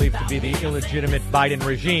I believe to be the illegitimate Biden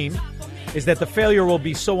regime is that the failure will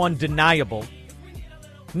be so undeniable,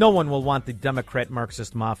 no one will want the Democrat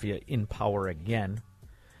Marxist mafia in power again.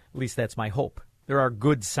 At least that's my hope. There are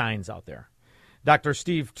good signs out there. Dr.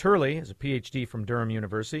 Steve Turley is a Ph.D. from Durham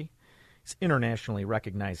University. He's an internationally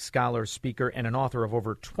recognized scholar, speaker, and an author of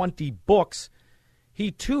over 20 books.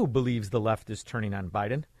 He, too, believes the left is turning on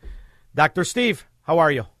Biden. Dr. Steve, how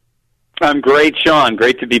are you? I'm great, Sean.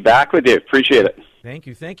 Great to be back with you. Appreciate it. Thank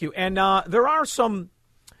you, thank you. And there are some,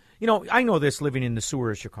 I know this living in the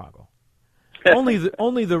sewer of Chicago. only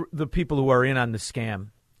the people who are in on the scam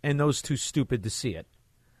and those too stupid to see it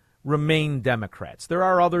remain Democrats. There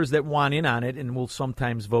are others that want in on it and will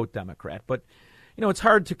sometimes vote Democrat. But, it's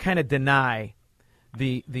hard to kind of deny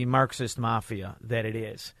the Marxist mafia that it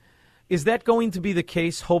is. Is that going to be the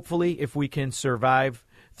case, hopefully, if we can survive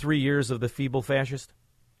 3 years of the feeble fascist?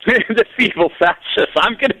 The feeble fascist.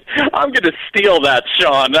 I'm gonna steal that,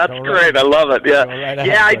 Sean. That's great. I love it. Yeah,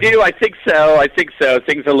 yeah, I do. I think so.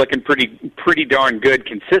 Things are looking pretty darn good,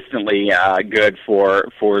 consistently good for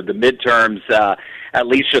the midterms. At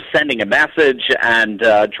least just sending a message and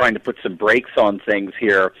trying to put some brakes on things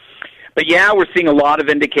here. But yeah, we're seeing a lot of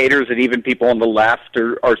indicators that even people on the left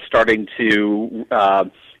are starting to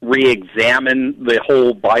re-examine the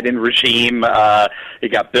whole Biden regime. You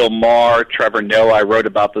got Bill Maher, Trevor Noah. I wrote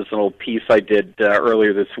about this in a little piece I did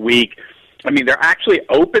earlier this week. I mean, they're actually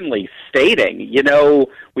openly stating,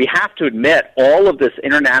 we have to admit all of this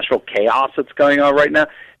international chaos that's going on right now,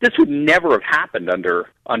 this would never have happened under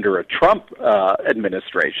a Trump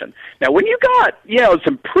administration. Now, when you got,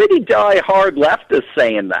 some pretty die-hard leftists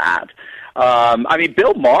saying that,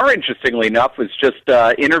 Bill Maher, interestingly enough, was just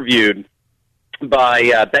interviewed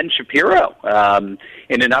by Ben Shapiro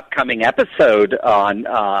in an upcoming episode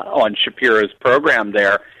on Shapiro's program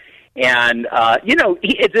there. And,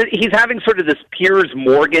 he's having sort of this Piers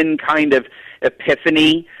Morgan kind of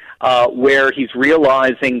epiphany where he's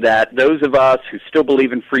realizing that those of us who still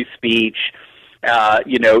believe in free speech,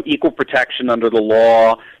 equal protection under the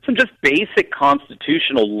law, some just basic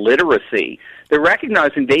constitutional literacy, they're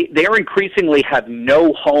recognizing they increasingly have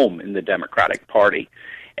no home in the Democratic Party.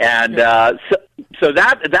 And so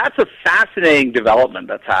that's a fascinating development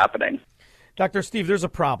that's happening. Dr. Steve, there's a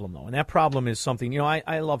problem, though, and that problem is something,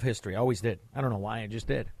 I love history. I always did. I don't know why, I just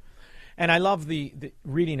did. And I love the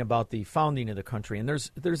reading about the founding of the country. And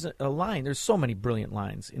there's a line, there's so many brilliant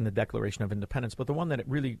lines in the Declaration of Independence, but the one that it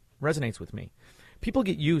really resonates with me. People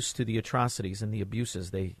get used to the atrocities and the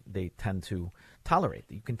abuses they tend to tolerate.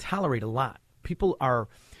 You can tolerate a lot. People are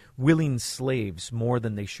willing slaves more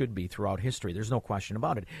than they should be throughout history. There's no question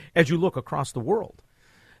about it. As you look across the world,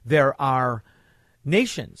 there are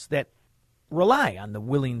nations that rely on the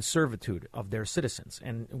willing servitude of their citizens.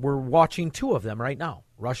 And we're watching two of them right now,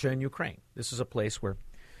 Russia and Ukraine. This is a place where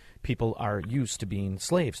people are used to being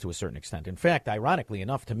slaves to a certain extent. In fact, ironically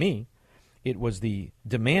enough to me, It was the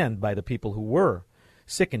demand by the people who were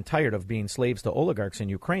sick and tired of being slaves to oligarchs in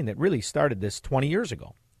Ukraine that really started this 20 years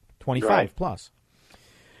ago, 25 plus.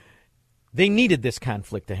 They needed this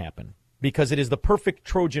conflict to happen because it is the perfect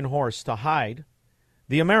Trojan horse to hide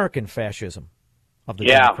the American fascism of the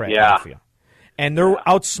Democrat mafia. And they're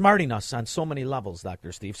outsmarting us on so many levels,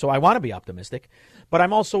 Dr. Steve. So I want to be optimistic, but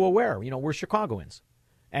I'm also aware, we're Chicagoans.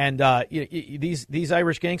 And these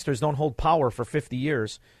Irish gangsters don't hold power for 50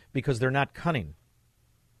 years because they're not cunning.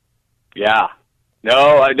 Yeah.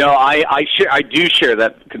 No, I do share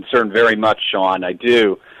that concern very much, Sean. I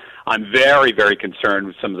do. I'm very, very concerned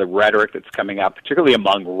with some of the rhetoric that's coming out, particularly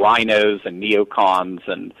among rhinos and neocons.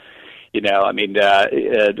 And,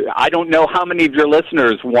 I don't know how many of your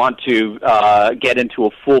listeners want to get into a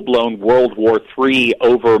full-blown World War III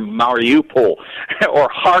over Mariupol or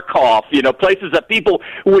Kharkov, places that people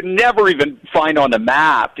would never even find on the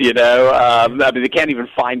map, they can't even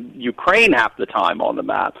find Ukraine half the time on the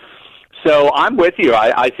map. So I'm with you.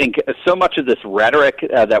 I think so much of this rhetoric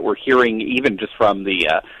that we're hearing, even just from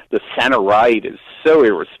the center right, is so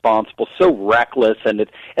irresponsible, so reckless, and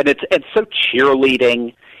it's so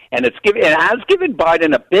cheerleading, and it has given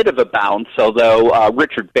Biden a bit of a bounce. Although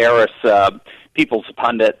Richard Barris, People's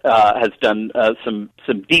Pundit, has done some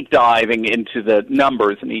deep diving into the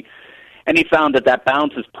numbers, and he found that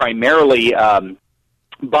bounce is primarily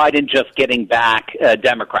Biden just getting back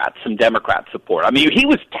some Democrat support. I mean, he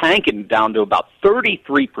was tanking down to about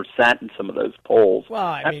 33% in some of those polls.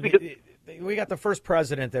 Well, we got the first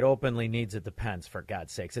president that openly needs a Depends, for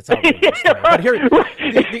God's sakes. It's outrageous. Right? But here,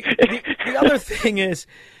 the other thing is,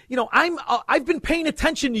 I've been paying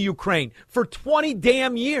attention to Ukraine for 20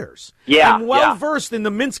 damn years. Yeah, I'm well versed in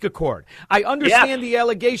the Minsk Accord. I understand the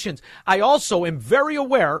allegations. I also am very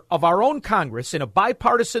aware of our own Congress in a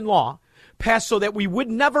bipartisan law passed so that we would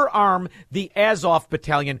never arm the Azov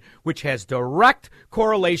Battalion, which has direct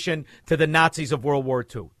correlation to the Nazis of World War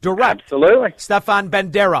II. Direct. Absolutely. Stefan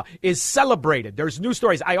Bandera is celebrated. There's news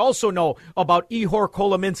stories. I also know about Ihor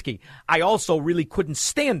Kolominsky. I also really couldn't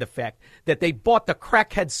stand the fact that they bought the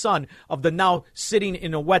crackhead son of the now sitting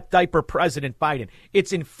in a wet diaper President Biden.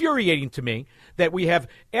 It's infuriating to me that we have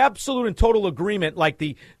absolute and total agreement, like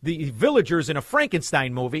the villagers in a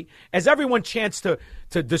Frankenstein movie, as everyone chants to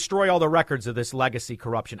destroy all the records of this legacy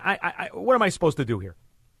corruption. What am I supposed to do here?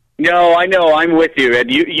 No, I know. I'm with you. And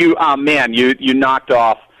you knocked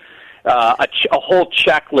off a whole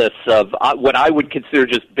checklist of what I would consider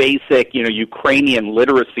just basic, Ukrainian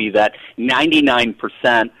literacy that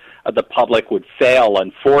 99% of the public would fail.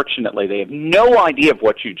 Unfortunately, they have no idea of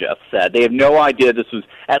what you just said. They have no idea this was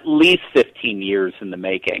at least 15 years in the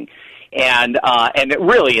making. And it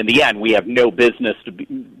really, in the end, we have no business to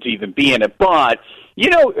even be in it. But,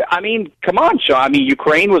 come on, Sean.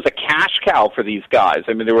 Ukraine was a cash cow for these guys.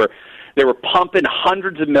 They were pumping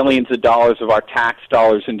hundreds of millions of dollars of our tax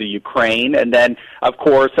dollars into Ukraine, and then, of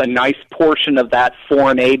course, a nice portion of that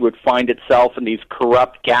foreign aid would find itself in these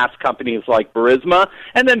corrupt gas companies like Burisma,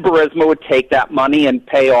 and then Burisma would take that money and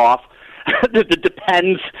pay off the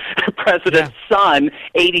Depends president's son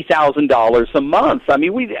 $80,000 a month.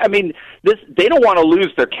 They don't want to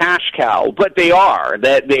lose their cash cow, but they are.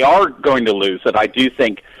 They are going to lose it. I do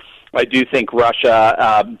think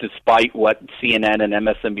Russia, despite what CNN and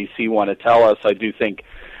MSNBC want to tell us, I do think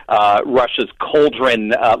Russia's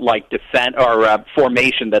cauldron-like defense or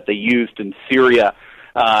formation that they used in Syria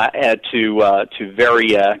to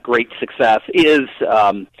very great success is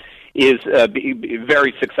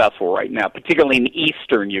very successful right now, particularly in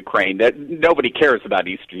eastern Ukraine. Nobody cares about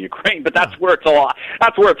eastern Ukraine, but that's where it's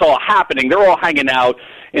all happening. They're all hanging out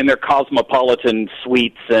in their cosmopolitan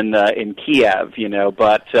suites in Kiev,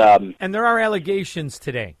 But and there are allegations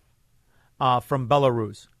today from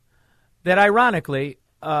Belarus that, ironically,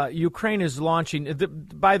 Ukraine is launching,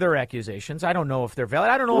 by their accusations. I don't know if they're valid.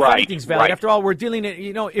 I don't know if anything's valid. Right. After all, we're dealing.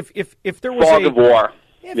 If there was fog of war.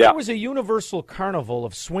 If there was a universal carnival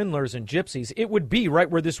of swindlers and gypsies, it would be right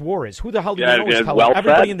where this war is. Who the hell do you know is telling?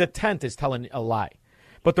 Everybody in the tent is telling a lie.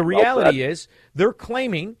 But the reality is they're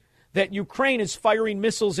claiming that Ukraine is firing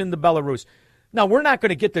missiles into Belarus. Now, we're not going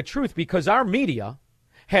to get the truth because our media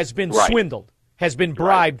has been swindled, has been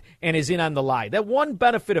bribed, and is in on the lie. That one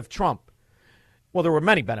benefit of Trump, well, there were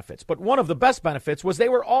many benefits, but one of the best benefits was they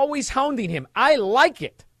were always hounding him. I like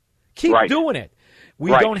it. Keep doing it.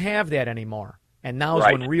 We don't have that anymore. And now is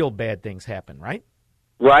when real bad things happen, right?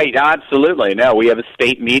 Right, absolutely. No, we have a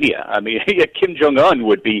state media. Kim Jong-un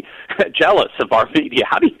would be jealous of our media.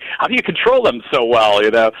 How do you control them so well,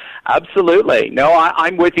 Absolutely. No,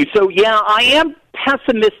 I'm with you. So, I am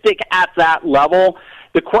pessimistic at that level.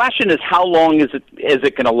 The question is, how long is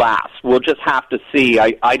it going to last? We'll just have to see.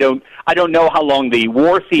 I don't know how long the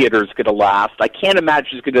war theater is going to last. I can't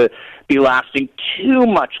imagine it's going to be lasting too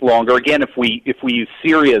much longer. Again, if we use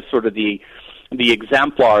Syria as sort of the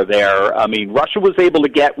exemplar there, I mean, Russia was able to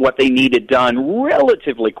get what they needed done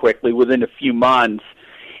relatively quickly within a few months.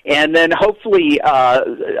 And then hopefully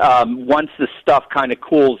once this stuff kind of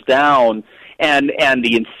cools down, and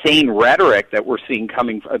the insane rhetoric that we're seeing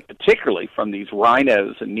coming particularly from these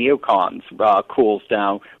rhinos and neocons cools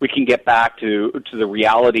down, we can get back to the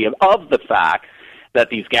reality of the fact that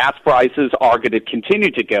these gas prices are going to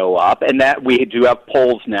continue to go up, and that we do have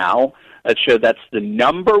polls now that show that's the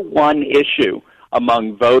number one issue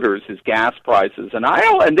among voters is gas prices.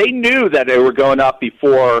 And they knew that they were going up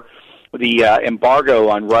before the embargo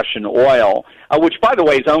on Russian oil, which, by the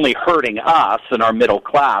way, is only hurting us and our middle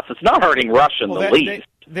class. It's not hurting Russia in the least.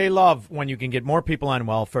 They love when you can get more people on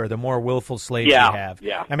welfare, the more willful slaves you have.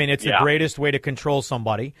 Yeah. I mean, it's the greatest way to control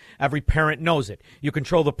somebody. Every parent knows it. You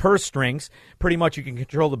control the purse strings, pretty much you can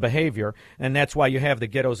control the behavior, and that's why you have the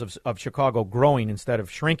ghettos of Chicago growing instead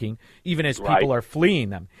of shrinking, even as people are fleeing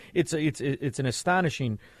them. It's an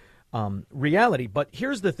astonishing reality. But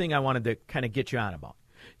here's the thing I wanted to kind of get you on about.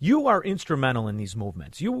 You are instrumental in these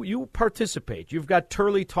movements. You participate. You've got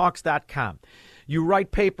TurleyTalks.com. You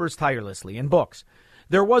write papers tirelessly and books.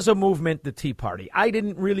 There was a movement, the Tea Party. I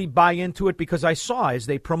didn't really buy into it because I saw as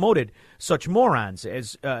they promoted such morons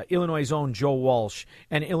as Illinois' own Joe Walsh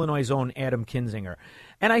and Illinois' own Adam Kinzinger.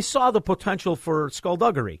 And I saw the potential for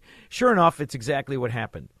skullduggery. Sure enough, it's exactly what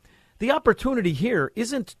happened. The opportunity here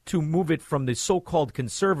isn't to move it from the so-called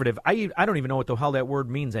conservative. I don't even know what the hell that word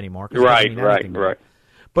means anymore. Right.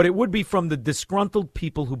 But it would be from the disgruntled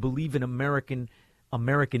people who believe in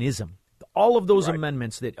Americanism. All of those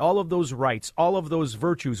amendments, all of those rights, all of those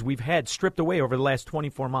virtues we've had stripped away over the last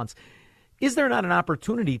 24 months. Is there not an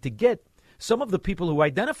opportunity to get some of the people who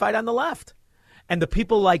identified on the left and the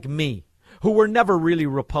people like me who were never really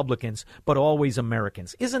Republicans but always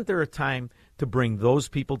Americans? Isn't there a time to bring those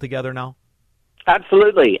people together now?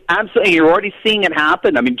 Absolutely. You're already seeing it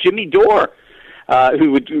happen. I mean, Jimmy Dore,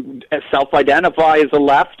 who would self-identify as a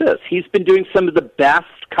leftist, he's been doing some of the best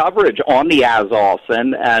coverage on the Azovs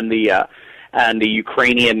and the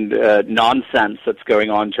Ukrainian nonsense that's going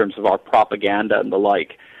on in terms of our propaganda and the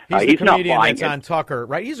like. He's the not comedian buying that's on Tucker,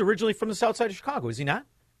 right? He's originally from the south side of Chicago, is he not?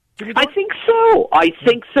 I think so.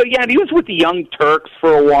 Yeah, and he was with the Young Turks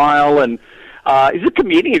for a while, and he's a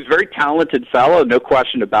comedian. He's a very talented fellow, no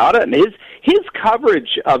question about it. And his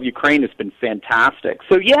coverage of Ukraine has been fantastic.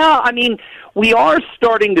 So, yeah, I mean, we are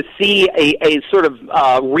starting to see a sort of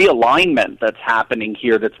realignment that's happening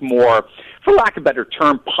here that's more, for lack of a better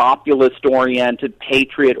term, populist-oriented,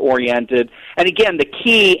 patriot-oriented. And again, the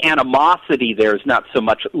key animosity there is not so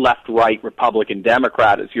much left-right,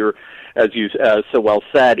 Republican-Democrat, as you so well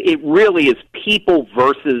said. It really is people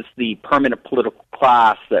versus the permanent political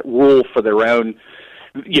class that rule for their own,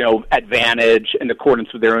 advantage in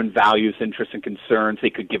accordance with their own values, interests, and concerns. They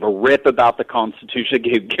could give a rip about the Constitution. They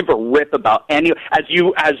could give a rip about any, as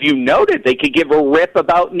you noted, they could give a rip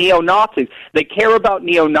about neo-Nazis. They care about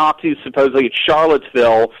neo-Nazis supposedly at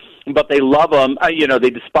Charlottesville, but they love them. They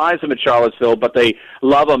despise them at Charlottesville, but they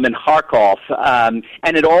love them in Kharkov.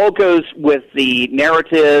 And it all goes with the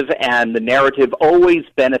narrative, and the narrative always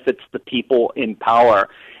benefits the people in power.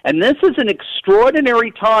 And this is an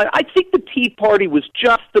extraordinary time. I think the Tea Party was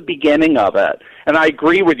just the beginning of it. And I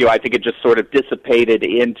agree with you. I think it just sort of dissipated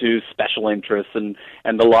into special interests and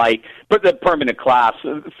the like. But the permanent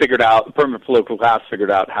political class figured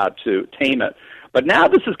out how to tame it. But now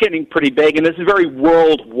this is getting pretty big, and this is very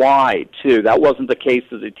worldwide, too. That wasn't the case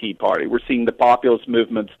of the Tea Party. We're seeing the populist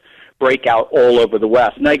movements break out all over the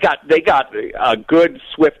West. And they got a good,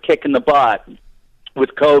 swift kick in the butt with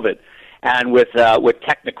COVID. And with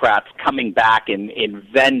technocrats coming back in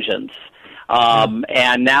vengeance,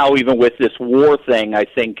 and now even with this war thing, I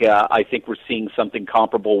think we're seeing something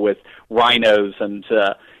comparable with rhinos and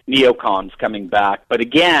neocons coming back. But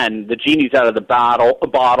again, the genie's out of the bottle.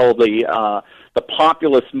 The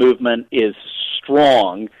populist movement is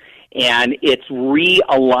strong, and it's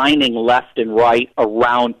realigning left and right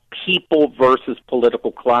around people versus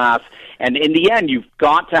political class. And in the end, you've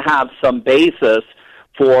got to have some basis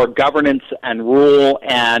for governance and rule,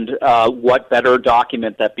 and what better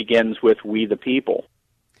document that begins with "we the people."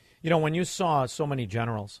 When you saw so many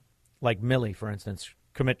generals, like Milley, for instance,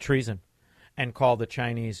 commit treason and call the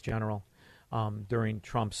Chinese general during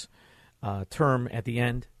Trump's term at the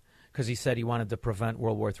end, because he said he wanted to prevent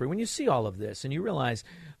World War III. When you see all of this and you realize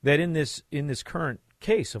that in this current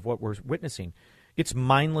case of what we're witnessing, It's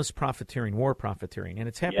mindless profiteering, war profiteering, and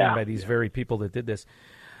it's happening by these very people that did this.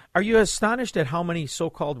 Are you astonished at how many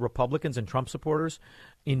so-called Republicans and Trump supporters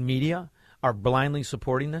in media are blindly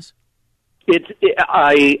supporting this?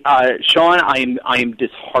 Sean, I am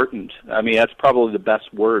disheartened. I mean, that's probably the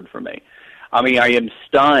best word for me. I mean, I am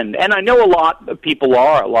stunned, and I know a lot of people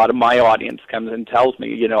are. A lot of my audience comes and tells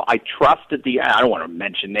me, I trusted I don't want to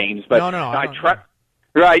mention names, but I trust.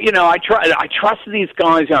 Right, I trusted these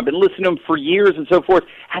guys. I've been listening to them for years and so forth,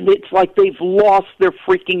 and it's like they've lost their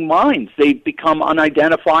freaking minds. They've become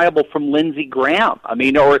unidentifiable from Lindsey Graham. I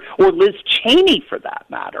mean, or Liz Cheney for that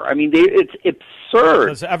matter. I mean, it's absurd.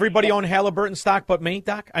 Does everybody own Halliburton stock but me,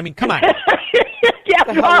 Doc? I mean, come on.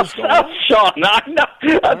 Us, Sean. I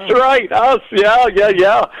know. That's right. Us.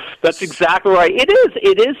 Yeah. That's exactly right.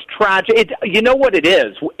 It is tragic. You know what it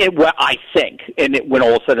is? I think, and when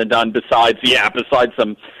all said and done, besides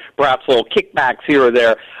some perhaps little kickbacks here or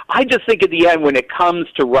there, I just think at the end, when it comes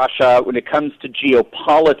to Russia, when it comes to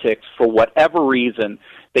geopolitics, for whatever reason,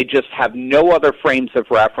 they just have no other frames of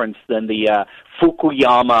reference than the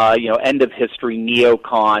Fukuyama, end of history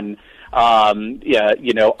neocon.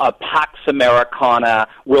 A Pax Americana,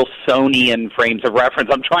 Wilsonian frames of reference.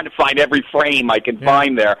 I'm trying to find every frame I can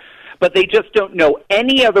find there. But they just don't know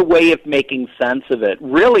any other way of making sense of it.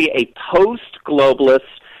 Really a post-globalist,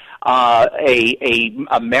 a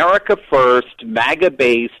America first,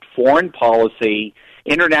 MAGA-based foreign policy,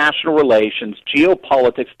 international relations,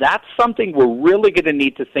 geopolitics, that's something we're really going to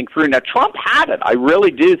need to think through. Now, Trump had it. I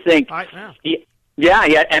really do think he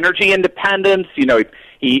had energy independence.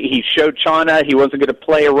 He showed China he wasn't going to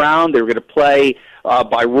play around. They were going to play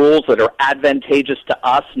by rules that are advantageous to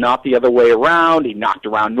us, not the other way around. He knocked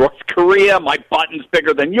around North Korea. My button's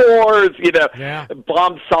bigger than yours.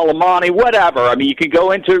 Bombed Soleimani, whatever. I mean, you can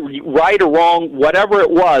go into right or wrong, whatever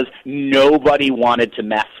it was. Nobody wanted to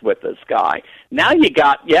mess with this guy. Now you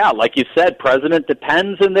got, like you said, President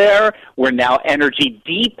depends in there. We're now energy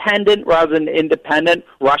dependent rather than independent.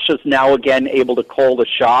 Russia's now again able to call the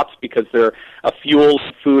shots because they're a fuel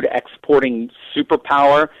food exporting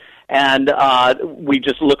superpower. And we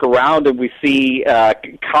just look around and we see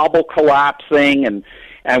Kabul collapsing,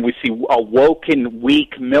 and we see a woke and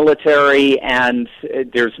weak military, and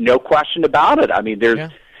there's no question about it. I mean,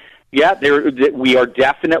 we are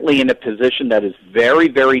definitely in a position that is very,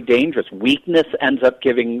 very dangerous. Weakness ends up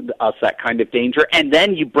giving us that kind of danger. And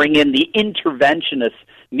then you bring in the interventionist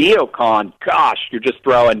neocon. Gosh, you're just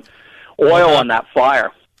throwing oil on that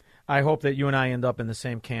fire. I hope that you and I end up in the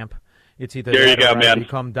same camp. It's either there you go, man.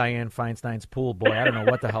 Become Dianne Feinstein's pool boy. I don't know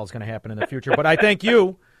what the hell is going to happen in the future. But I thank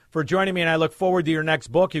you for joining me, and I look forward to your next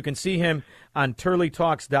book. You can see him on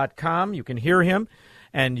TurleyTalks.com. You can hear him,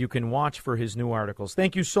 and you can watch for his new articles.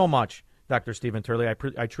 Thank you so much, Dr. Stephen Turley.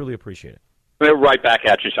 I truly appreciate it. We're right back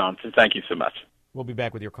at you, Sean. Thank you so much. We'll be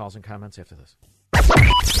back with your calls and comments after this.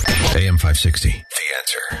 AM 560, The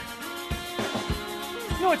Answer.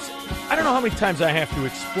 I don't know how many times I have to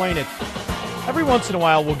explain it. Every once in a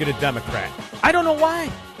while, we'll get a Democrat. I don't know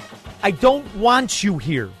why. I don't want you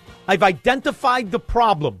here. I've identified the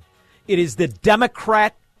problem. It is the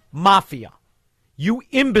Democrat mafia. You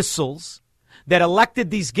imbeciles that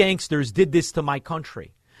elected these gangsters did this to my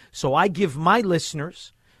country. So I give my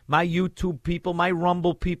listeners, my YouTube people, my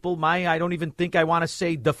Rumble people, I don't even think I want to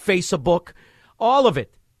say the Facebook, all of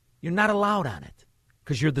it. You're not allowed on it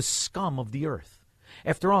because you're the scum of the earth.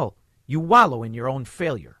 After all, you wallow in your own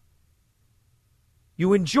failure.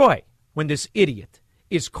 You enjoy when this idiot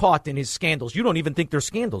is caught in his scandals. You don't even think they're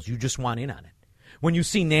scandals. You just want in on it. When you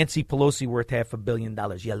see Nancy Pelosi worth $500 million,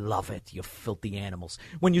 you love it, you filthy animals.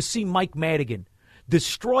 When you see Mike Madigan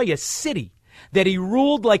destroy a city that he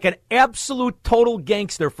ruled like an absolute total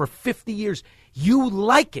gangster for 50 years, you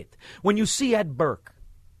like it. When you see Ed Burke,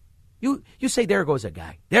 you say, there goes a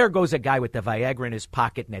guy. There goes a guy with the Viagra in his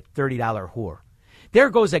pocket and that $30 whore. There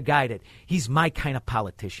goes a guy that he's my kind of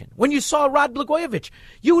politician. When you saw Rod Blagojevich,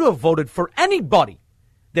 you would have voted for anybody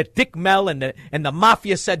that Dick Mell and the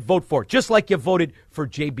mafia said vote for, just like you voted for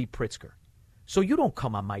J.B. Pritzker. So you don't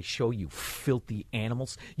come on my show, you filthy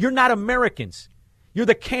animals. You're not Americans. You're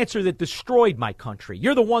the cancer that destroyed my country.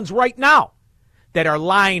 You're the ones right now that are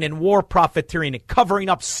lying and war profiteering and covering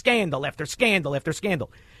up scandal after scandal after scandal.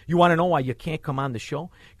 You want to know why you can't come on the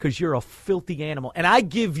show? Because you're a filthy animal. And I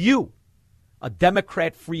give you a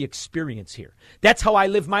Democrat-free experience here. That's how I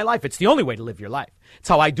live my life. It's the only way to live your life. It's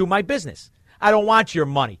how I do my business. I don't want your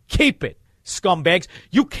money. Keep it, scumbags.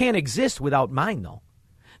 You can't exist without mine, though.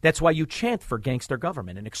 That's why you chant for gangster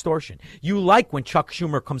government and extortion. You like when Chuck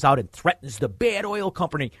Schumer comes out and threatens the bad oil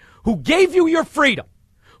company who gave you your freedom,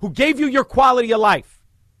 who gave you your quality of life,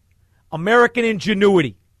 American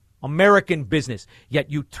ingenuity, American business.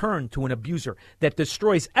 Yet you turn to an abuser that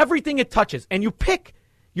destroys everything it touches, and you pick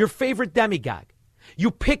your favorite demagogue.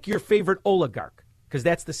 You pick your favorite oligarch, because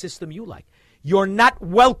that's the system you like. You're not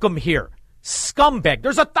welcome here. Scumbag.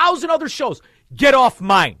 There's 1,000 other shows. Get off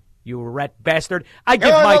mine, you rat bastard. I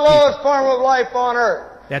give my people. You are the lowest form of life on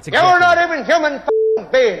earth. That's exactly. You are not even human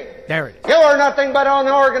being. There it is. You are nothing but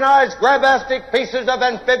unorganized, grabastic pieces of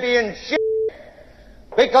amphibian shit.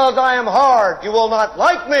 Because I am hard, you will not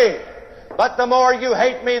like me. But the more you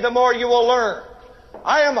hate me, the more you will learn.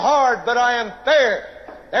 I am hard, but I am fair.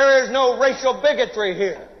 There is no racial bigotry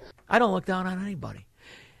here. I don't look down on anybody.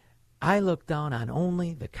 I look down on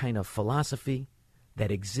only the kind of philosophy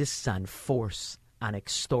that exists on force, on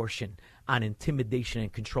extortion, on intimidation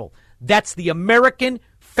and control. That's the American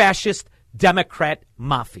fascist Democrat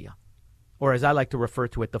mafia, or as I like to refer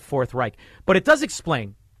to it, the Fourth Reich. But it does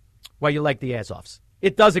explain why you like the Azovs.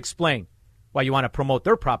 It does explain why you want to promote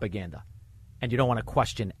their propaganda, and you don't want to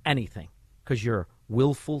question anything, because you're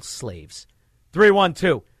willful slaves.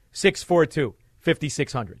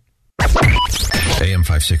 312-642-5600. AM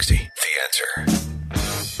 560. The Answer.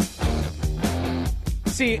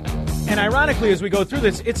 See, and ironically, as we go through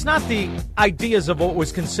this, it's not the ideas of what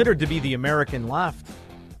was considered to be the American left.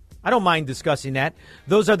 I don't mind discussing that.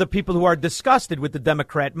 Those are the people who are disgusted with the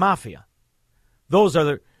Democrat mafia. Those are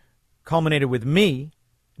the culminated with me,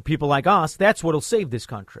 people like us. That's what'll save this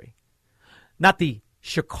country, not the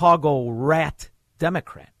Chicago rat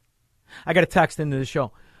Democrat. I got a text into the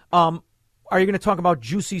show. Are you going to talk about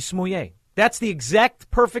Jussie Smollett? That's the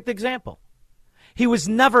exact perfect example. He was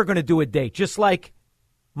never going to do a day, just like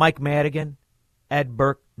Mike Madigan, Ed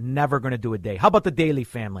Burke, never going to do a day. How about the Daley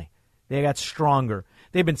family? They got stronger.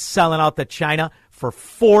 They've been selling out to China for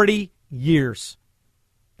 40 years.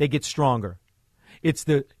 They get stronger. It's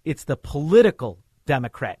the political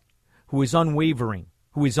Democrat who is unwavering,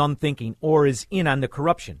 who is unthinking, or is in on the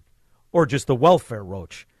corruption, or just the welfare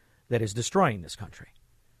roach that is destroying this country.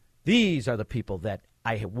 These are the people that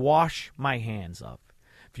I wash my hands of.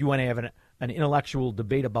 If you want to have an intellectual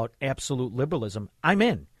debate about absolute liberalism, I'm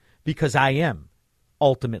in, because I am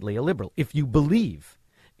ultimately a liberal. If you believe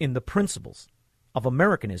in the principles of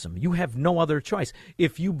Americanism, you have no other choice.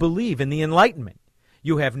 If you believe in the Enlightenment,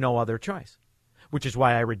 you have no other choice, which is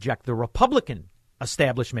why I reject the Republican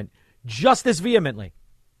establishment just as vehemently,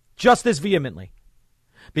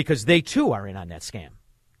 because they too are in on that scam.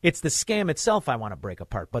 It's the scam itself I want to break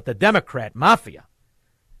apart. But the Democrat mafia,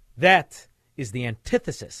 that is the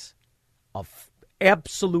antithesis of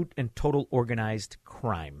absolute and total organized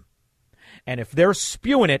crime. And if they're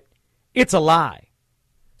spewing it, it's a lie.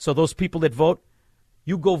 So those people that vote,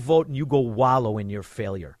 you go vote and you go wallow in your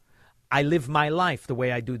failure. I live my life the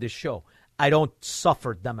way I do this show. I don't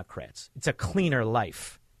suffer Democrats. It's a cleaner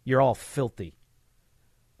life. You're all filthy.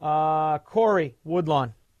 Corey,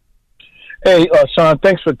 Woodlawn. Hey, Sean,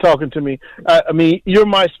 thanks for talking to me. I mean, you're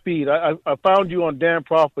my speed. I found you on Dan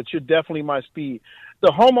Prof, but you're definitely my speed. The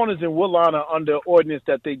homeowners in Woodlawn are under ordinance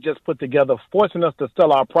that they just put together, forcing us to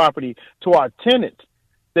sell our property to our tenants.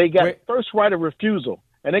 They got first right of refusal,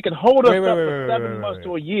 and they can hold us up for 7 months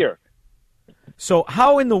to a year. So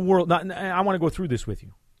how in the world, now, I want to go through this with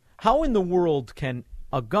you. How in the world can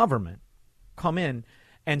a government come in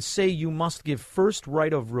and say you must give first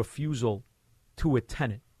right of refusal to a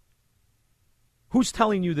tenant? Who's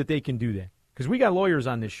telling you that they can do that? Because we got lawyers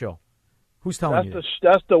on this show. Who's telling you that?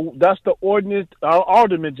 That's the ordinance. Our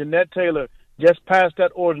alderman, Jeanette Taylor, just passed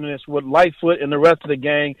that ordinance with Lightfoot and the rest of the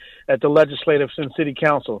gang at the Legislative and City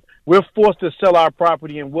Council. We're forced to sell our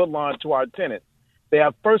property in Woodlawn to our tenants. They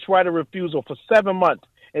have first right of refusal for 7 months,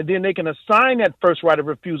 and then they can assign that first right of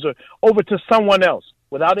refusal over to someone else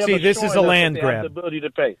without ever showing this is a land grab. The ability to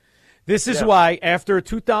pay. This is why after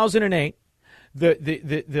 2008,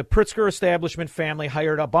 the Pritzker establishment family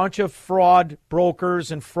hired a bunch of fraud brokers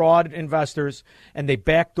and fraud investors, and they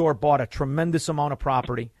backdoor bought a tremendous amount of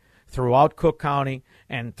property throughout Cook County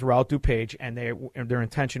and throughout DuPage, and their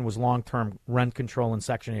intention was long-term rent control and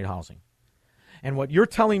Section 8 housing. And what you're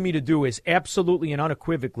telling me to do is absolutely and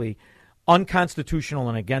unequivocally unconstitutional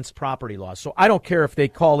and against property laws. So I don't care if they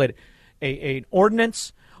call it an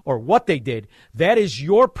ordinance or what they did. That is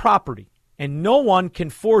your property, and no one can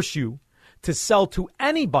force you to sell to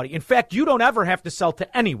anybody. In fact, you don't ever have to sell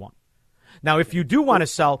to anyone. Now, if you do want to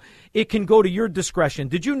sell, it can go to your discretion.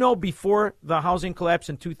 Did you know before the housing collapse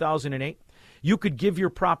in 2008, you could give your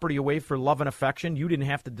property away for love and affection? You didn't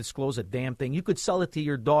have to disclose a damn thing. You could sell it to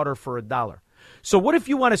your daughter for $1. So what if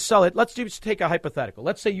you want to sell it? Let's just take a hypothetical.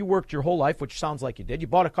 Let's say you worked your whole life, which sounds like you did. You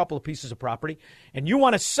bought a couple of pieces of property, and you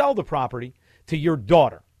want to sell the property to your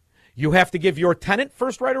daughter. You have to give your tenant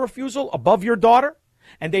first right of refusal above your daughter,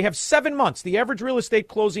 And they have 7 months. The average real estate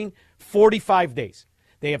closing, 45 days.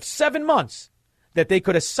 They have 7 months that they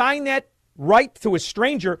could assign that right to a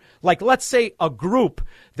stranger, like let's say a group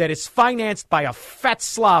that is financed by a fat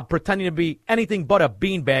slob pretending to be anything but a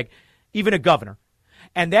beanbag, even a governor.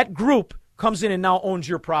 And that group comes in and now owns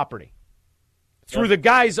your property through the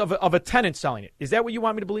guise of a tenant selling it. Is that what you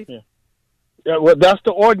want me to believe? Yeah, well, that's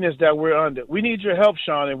the ordinance that we're under. We need your help,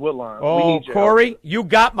 Sean, in Woodlawn. Oh, Corey, you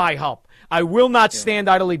got my help. I will not stand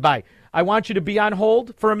idly by. I want you to be on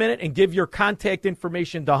hold for a minute and give your contact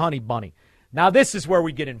information to Honey Bunny. Now, this is where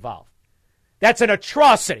we get involved. That's an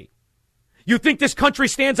atrocity. You think this country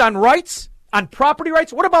stands on rights, on property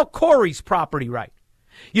rights? What about Corey's property right?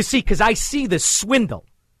 You see, because I see this swindle.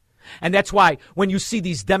 And that's why when you see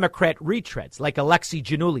these Democrat retreads like Alexei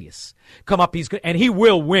Janulius come up, and he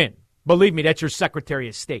will win. Believe me, that's your Secretary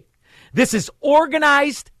of State. This is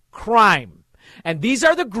organized crime. And these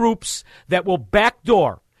are the groups that will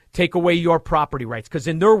backdoor take away your property rights because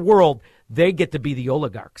in their world, they get to be the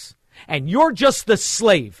oligarchs. And you're just the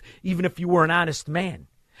slave, even if you were an honest man.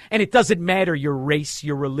 And it doesn't matter your race,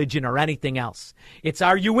 your religion, or anything else. It's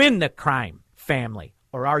are you in the crime family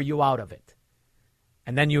or are you out of it?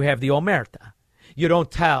 And then you have the omerta. You don't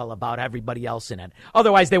tell about everybody else in it.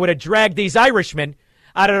 Otherwise, they would have dragged these Irishmen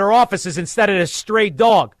out of their offices instead of this stray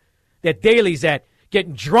dog that Daley's at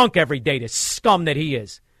getting drunk every day, the scum that he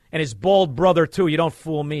is. And his bald brother, too. You don't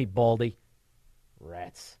fool me, Baldy.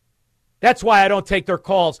 Rats. That's why I don't take their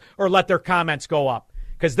calls or let their comments go up.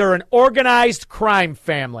 Because they're an organized crime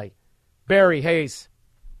family. Barry Hayes.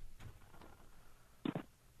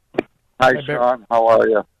 Hi, Sean. How are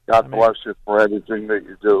you? God bless you for everything that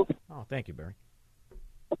you do. Oh, thank you, Barry.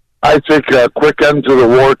 I think a quick end to the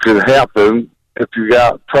war could happen if you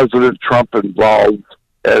got President Trump involved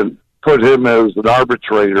and put him as an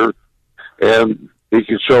arbitrator, and he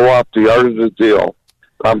could show up the art of the deal.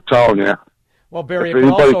 I'm telling you. Well, Barry,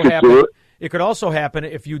 it could also happen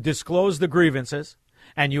if you disclose the grievances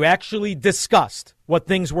and you actually discussed what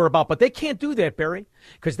things were about. But they can't do that, Barry,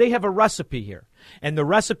 because they have a recipe here. And the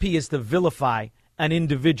recipe is to vilify an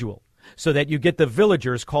individual so that you get the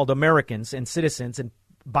villagers called Americans and citizens and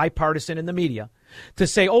bipartisan in the media to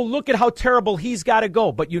say, oh, look at how terrible he's got to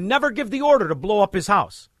go. But you never give the order to blow up his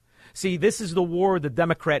house. See, this is the war the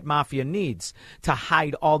Democrat mafia needs to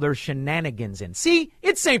hide all their shenanigans in. See,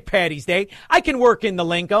 it's St. Patty's Day. I can work in the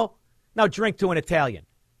lingo. Now drink to an Italian.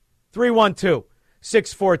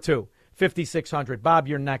 312-642-5600. Bob,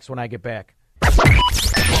 you're next when I get back.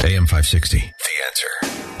 AM 560, The Answer.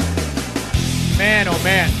 Man, oh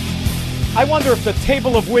man. I wonder if the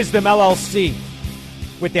Table of Wisdom LLC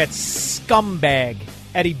with that scumbag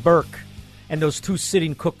Eddie Burke and those two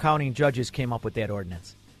sitting Cook County judges came up with that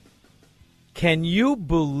ordinance. Can you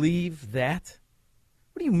believe that?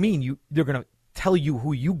 What do you mean they're going to tell you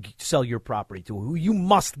who you sell your property to, who you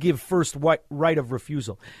must give first right of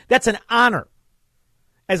refusal? That's an honor.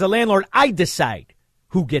 As a landlord, I decide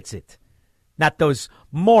who gets it, not those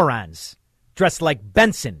morons dressed like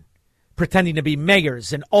Benson, pretending to be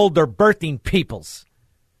mayors and older birthing peoples.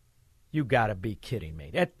 You got to be kidding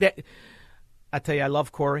me. I tell you, I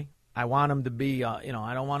love Corey. I want him to be, I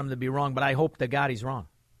don't want him to be wrong, but I hope to God he's wrong.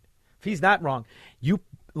 If he's not wrong, you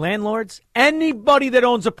landlords, anybody that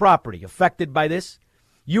owns a property affected by this,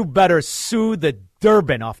 you better sue the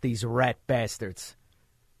Durbin off these rat bastards.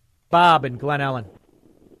 Bob and Glen Ellen.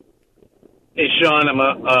 Hey, Sean, I'm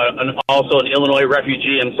also an Illinois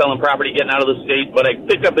refugee. I'm selling property, getting out of the state, but I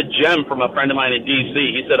picked up a gem from a friend of mine in D.C.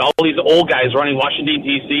 He said all these old guys running Washington,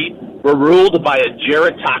 D.C. were ruled by a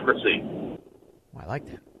gerontocracy. I like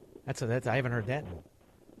that. That's I haven't heard that.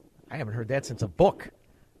 I haven't heard that since a book.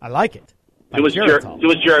 I like it. It was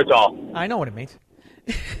Geritol. I know what it means.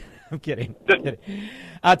 I'm kidding.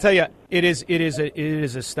 I'll tell you, it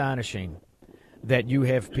is astonishing that you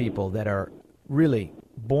have people that are really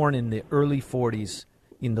born in the early 40s,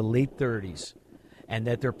 in the late 30s, and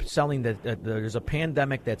that they're selling that there's a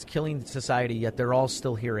pandemic that's killing society, yet they're all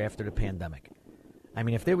still here after the pandemic. I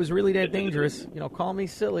mean, if it was really that dangerous, call me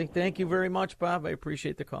silly. Thank you very much, Bob. I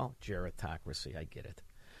appreciate the call. Gerontocracy, I get it.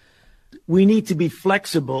 We need to be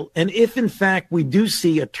flexible. And if, in fact, we do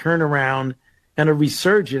see a turnaround and a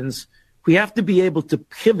resurgence, we have to be able to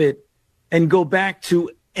pivot and go back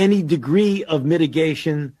to any degree of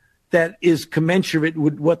mitigation that is commensurate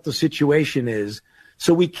with what the situation is.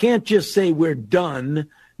 So we can't just say we're done.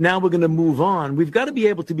 Now we're going to move on. We've got to be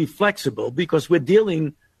able to be flexible because we're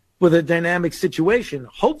dealing with a dynamic situation.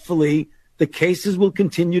 Hopefully, the cases will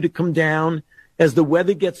continue to come down as the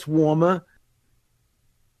weather gets warmer.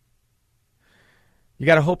 You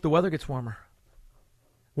got to hope the weather gets warmer.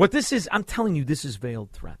 What this is, I'm telling you, this is veiled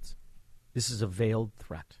threats. This is a veiled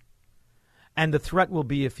threat. And the threat will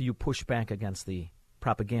be if you push back against the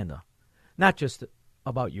propaganda, not just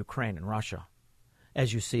about Ukraine and Russia,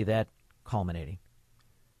 as you see that culminating,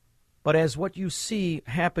 but as what you see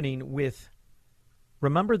happening with,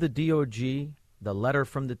 remember the DOG, the letter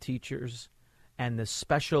from the teachers, and the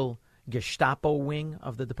special Gestapo wing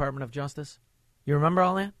of the Department of Justice? You remember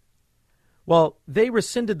all that? Well, they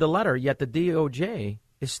rescinded the letter, yet the DOJ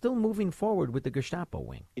is still moving forward with the Gestapo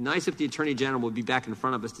wing. It'd be nice if the Attorney General would be back in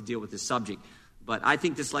front of us to deal with this subject. But I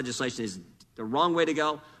think this legislation is the wrong way to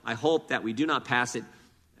go. I hope that we do not pass it.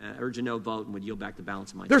 Urge a no vote and would yield back the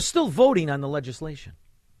balance of my time. They're still voting on the legislation.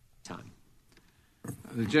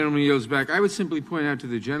 The gentleman yields back. I would simply point out to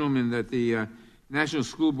the gentleman that the National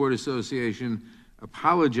School Board Association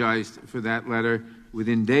apologized for that letter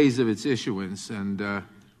within days of its issuance. And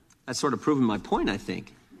that's sort of proven my point, I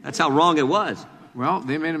think. That's how wrong it was. Well,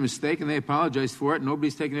 they made a mistake and they apologized for it.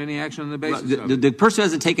 Nobody's taken any action on the basis of it. The person who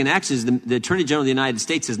hasn't taken action is the Attorney General of the United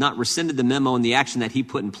States has not rescinded the memo and the action that he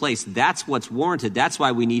put in place. That's what's warranted. That's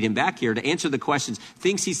why we need him back here to answer the questions,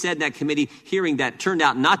 things he said in that committee hearing that turned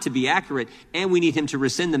out not to be accurate, and we need him to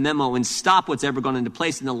rescind the memo and stop what's ever gone into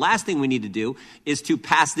place. And the last thing we need to do is to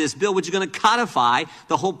pass this bill, which is going to codify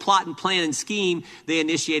the whole plot and plan and scheme they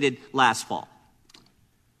initiated last fall.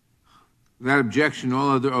 Without objection, all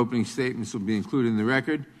other opening statements will be included in the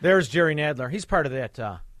record. There's Jerry Nadler. He's part of that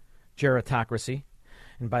gerontocracy.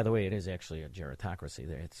 And by the way, it is actually a gerontocracy.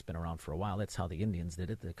 It's been around for a while. That's how the Indians did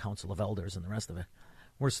it, the Council of Elders and the rest of it.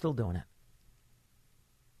 We're still doing it.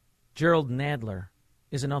 Gerald Nadler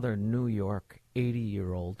is another New York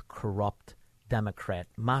 80-year-old corrupt Democrat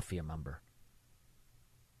mafia member.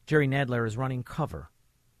 Jerry Nadler is running cover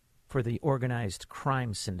for the organized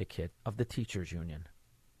crime syndicate of the teachers union.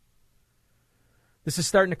 This is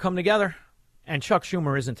starting to come together, and Chuck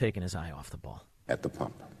Schumer isn't taking his eye off the ball. At the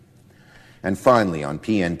pump. And finally, on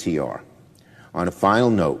PNTR, on a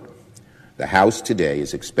final note, the House today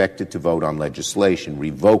is expected to vote on legislation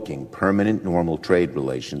revoking permanent normal trade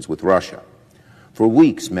relations with Russia. For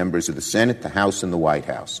weeks, members of the Senate, the House, and the White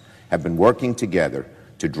House have been working together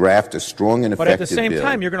to draft a strong and effective bill. But at the same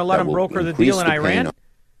time, you're going to let them broker the deal in Iran?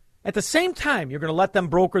 At the same time, you're going to let them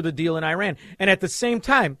broker the deal in Iran. And at the same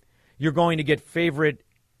time, you're going to get favored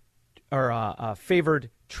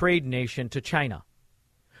trade nation to China,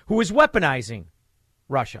 who is weaponizing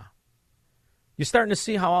Russia. You're starting to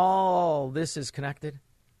see how all this is connected?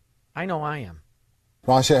 I know I am.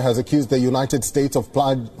 Russia has accused the United States of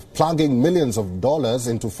plugging millions of dollars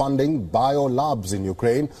into funding biolabs in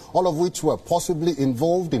Ukraine, all of which were possibly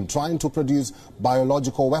involved in trying to produce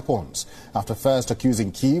biological weapons. After first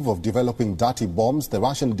accusing Kyiv of developing dirty bombs, the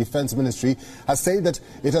Russian Defense Ministry has said that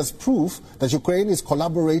it has proof that Ukraine is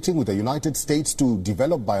collaborating with the United States to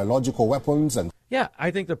develop biological weapons. And yeah, I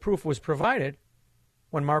think the proof was provided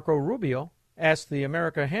when Marco Rubio asked the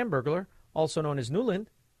America Hamburglar, also known as Nuland,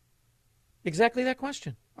 exactly that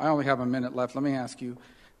question. I only have a minute left. Let me ask you,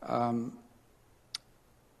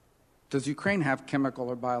 does Ukraine have chemical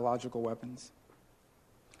or biological weapons?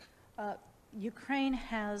 Ukraine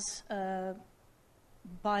has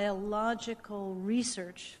biological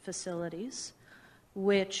research facilities,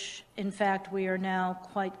 which, in fact, we are now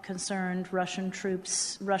quite concerned Russian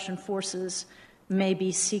forces may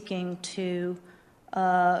be seeking to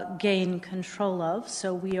gain control of.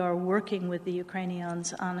 So we are working with the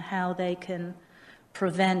Ukrainians on how they can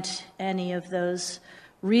prevent any of those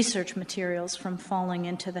research materials from falling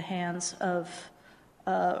into the hands of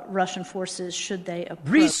Russian forces should they approach.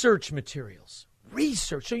 Research materials.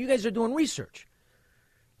 Research. So you guys are doing research.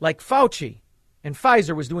 Like Fauci and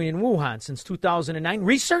Pfizer was doing in Wuhan since 2009.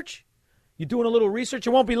 Research? You're doing a little research?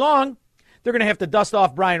 It won't be long. They're going to have to dust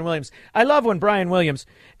off Brian Williams. I love when Brian Williams,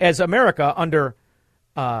 as America under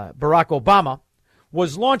Barack Obama,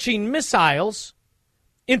 was launching missiles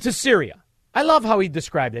into Syria. I love how he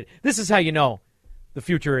described it. This is how you know the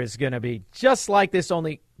future is going to be just like this,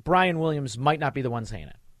 only Brian Williams might not be the one saying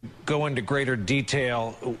it. Go into greater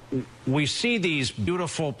detail. We see these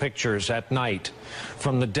beautiful pictures at night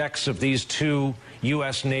from the decks of these two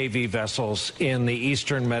U.S. Navy vessels in the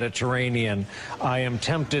eastern Mediterranean. I am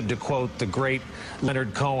tempted to quote the great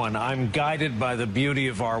Leonard Cohen, I'm guided by the beauty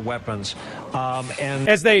of our weapons. And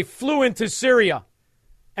as they flew into Syria,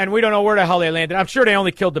 and we don't know where the hell they landed. I'm sure they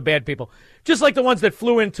only killed the bad people, just like the ones that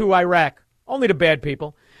flew into Iraq, only the bad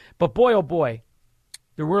people. But boy, oh boy,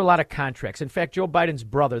 there were a lot of contracts. In fact, Joe Biden's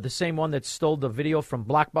brother, the same one that stole the video from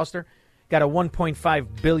Blockbuster, got a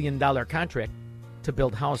 $1.5 billion contract to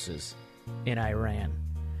build houses in Iran.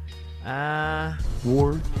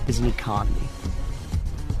 War is an economy.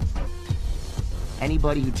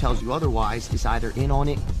 Anybody who tells you otherwise is either in on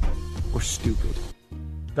it or stupid.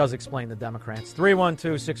 Does explain the Democrats.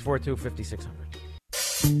 312-642-5600.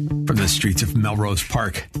 From the streets of Melrose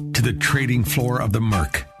Park to the trading floor of the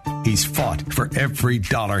Merc, he's fought for every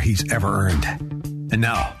dollar he's ever earned. And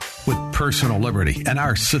now, with personal liberty and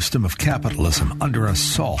our system of capitalism under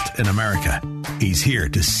assault in America, he's here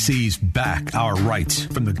to seize back our rights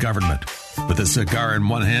from the government. With a cigar in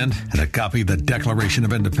one hand and a copy of the Declaration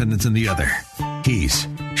of Independence in the other, he's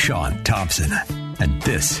Sean Thompson. And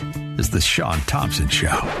this is The Sean Thompson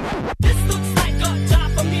Show. This looks like a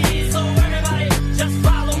job for me, so everybody just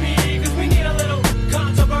follow me, because we need a little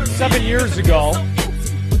controversy. 7 years ago,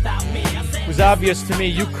 it was obvious to me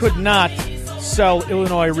you could not sell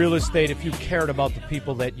Illinois real estate if you cared about the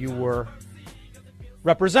people that you were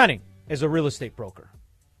representing as a real estate broker.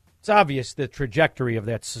 It's obvious the trajectory of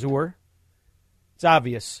that sewer. It's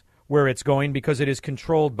obvious where it's going because it is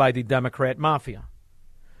controlled by the Democrat mafia.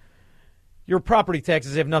 Your property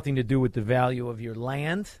taxes have nothing to do with the value of your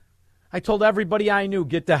land. I told everybody I knew,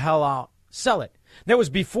 get the hell out, sell it. That was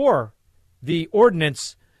before the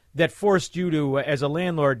ordinance that forced you to, as a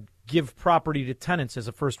landlord, give property to tenants as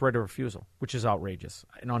a first right of refusal, which is outrageous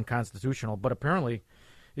and unconstitutional, but apparently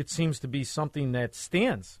it seems to be something that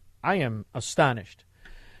stands. I am astonished.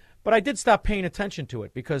 But I did stop paying attention to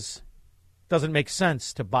it because it doesn't make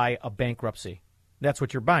sense to buy a bankruptcy. That's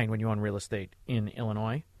what you're buying when you own real estate in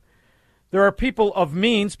Illinois. There are people of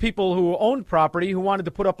means, people who owned property, who wanted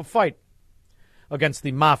to put up a fight against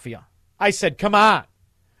the mafia. I said, come on.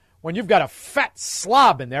 When you've got a fat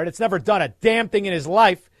slob in there that's never done a damn thing in his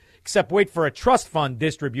life except wait for a trust fund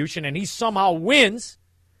distribution, and he somehow wins,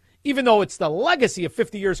 even though it's the legacy of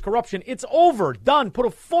 50 years corruption, it's over, done, put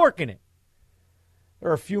a fork in it.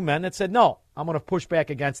 There are a few men that said, no, I'm going to push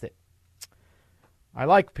back against it. I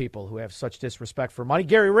like people who have such disrespect for money.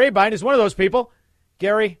 Gary Rabine is one of those people.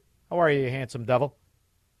 Gary, how are you handsome devil?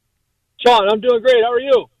 Sean, I'm doing great. How are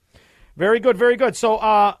you? Very good, very good. So,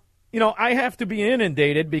 I have to be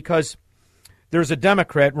inundated because there's a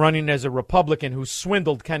Democrat running as a Republican who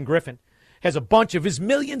swindled Ken Griffin, has a bunch of his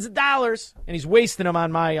millions of dollars, and he's wasting them on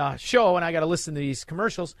my show, and I got to listen to these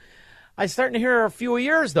commercials. I'm starting to hear a few of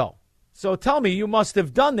yours, though. So tell me, you must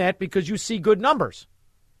have done that because you see good numbers.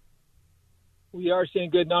 We are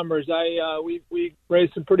seeing good numbers. We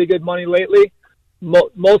raised some pretty good money lately.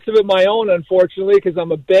 Most of it my own, unfortunately, because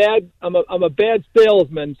I'm a bad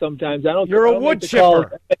salesman. Sometimes I don't. You're a wood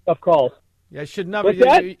chipper. Tough calls. Yeah, I should never.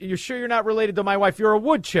 You're sure you're not related to my wife? You're a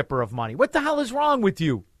wood chipper of money. What the hell is wrong with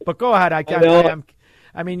you? But go ahead.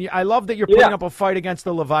 I love that you're putting up a fight against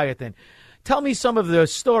the Leviathan. Tell me some of the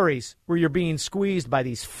stories where you're being squeezed by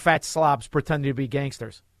these fat slobs pretending to be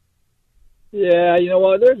gangsters. Yeah, you know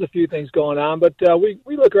what? There's a few things going on, but we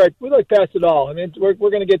look past it all. I mean, we're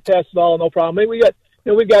going to get past it all, no problem. I mean,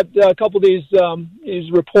 we got a couple of these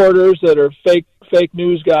reporters that are fake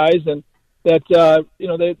news guys, and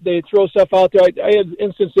that they throw stuff out there. I had an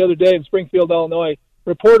instance the other day in Springfield, Illinois.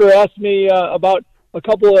 Reporter asked me about a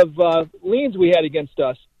couple of liens we had against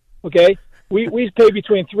us. Okay, we pay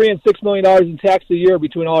between $3 and $6 million in tax a year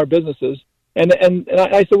between all our businesses. And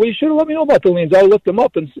I said, well, you should have let me know about the liens. I'll look them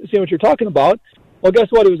up and see what you're talking about. Well, guess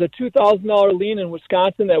what? It was a $2,000 lien in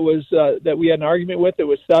Wisconsin that we had an argument with. It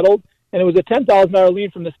was settled, and it was a $10,000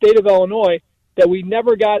 lien from the state of Illinois that we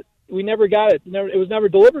never got. We never got it. It was never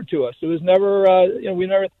delivered to us. It was never. We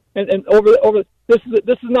never. And over. This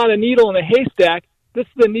is not a needle in a haystack. This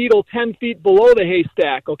is the needle 10 feet below the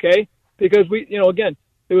haystack. Okay, because again,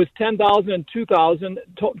 it was 10,000 and 2,000,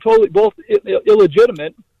 totally both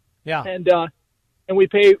illegitimate. Yeah, and we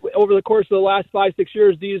pay over the course of the last 5-6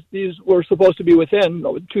 years. These were supposed to be within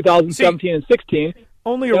 2017 and 16.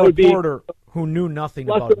 Only a reporter who knew nothing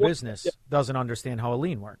about business doesn't understand how a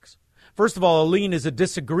lien works. First of all, a lien is a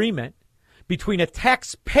disagreement between a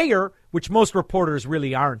taxpayer, which most reporters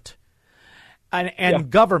really aren't,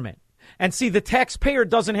 and government. And see, the taxpayer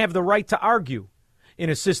doesn't have the right to argue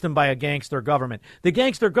in a system by a gangster government. The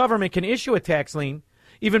gangster government can issue a tax lien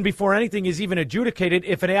even before anything is even adjudicated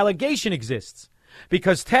if an allegation exists.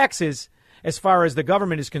 Because taxes, as far as the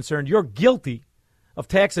government is concerned, you're guilty of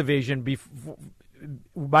tax evasion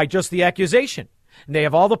by just the accusation. And they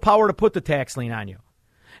have all the power to put the tax lien on you.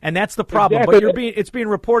 And that's the problem. Exactly. But it's being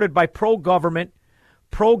reported by pro-government,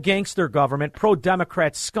 pro-gangster government,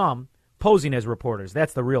 pro-Democrat scum posing as reporters.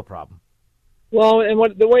 That's the real problem. Well, and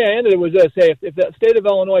the way I ended it was this: hey, if the state of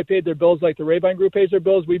Illinois paid their bills like the Rabine Group pays their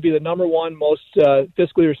bills, we'd be the number one most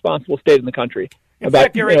fiscally responsible state in the country. So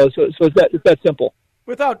it's that simple.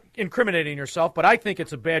 Without incriminating yourself, but I think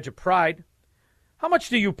it's a badge of pride. How much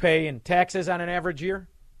do you pay in taxes on an average year?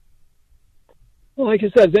 Well, like I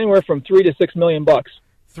said, it's anywhere from $3 to $6 million.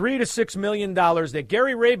 $3 to $6 million that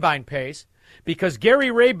Gary Rabine pays because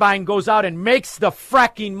Gary Rabine goes out and makes the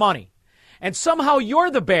fracking money. And somehow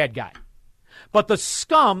you're the bad guy. But the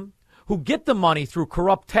scum who get the money through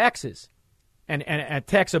corrupt taxes and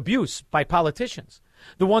tax abuse by politicians,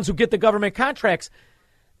 the ones who get the government contracts,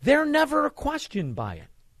 they're never questioned by it.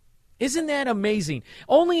 Isn't that amazing?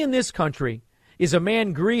 Only in this country is a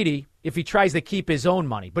man greedy if he tries to keep his own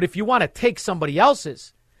money. But if you want to take somebody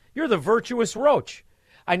else's, you're the virtuous roach.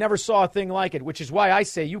 I never saw a thing like it, which is why I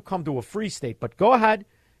say you come to a free state. But go ahead,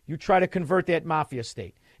 you try to convert that mafia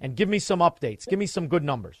state and give me some updates. Give me some good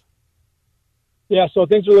numbers. Yeah, so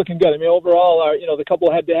things are looking good. I mean, overall, the couple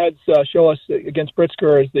of head-to-heads show us against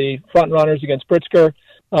Pritzker as the front runners against Pritzker.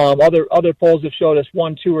 Other polls have showed us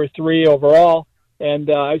 1, 2, or 3 overall.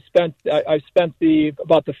 And I've spent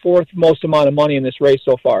about the fourth most amount of money in this race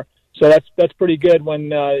so far. So that's pretty good when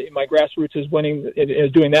my grassroots is winning,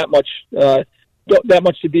 is doing that much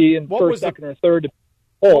to be in first, second, or third.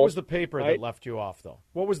 What was the paper that left you off, though?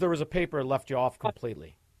 There was a paper that left you off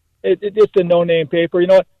completely. It's a no-name paper. You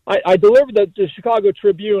know what? I delivered the Chicago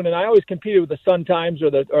Tribune, and I always competed with the Sun-Times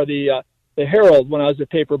or the Herald when I was a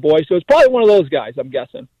paper boy. So it's probably one of those guys, I'm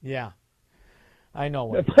guessing. Yeah. I know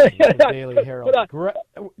what the Daily Herald.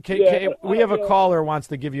 We have a caller who wants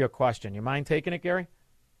to give you a question. You mind taking it, Gary?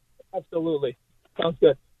 Absolutely. Sounds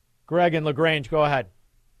good. Greg in LaGrange, go ahead.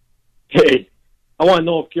 Hey, I want to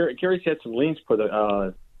know if Gary's had some liens put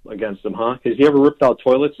against him, huh? Has he ever ripped out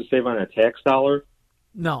toilets to save on a tax dollar?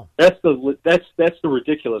 No. That's the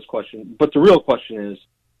ridiculous question. But the real question is,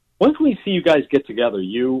 when can we see you guys get together,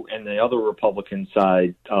 you and the other Republican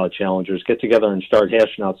side challengers, get together and start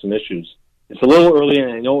hashing out some issues? It's a little early,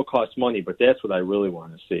 and I know it costs money, but that's what I really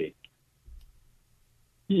want to see.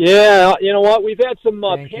 Yeah, you know what? We've had some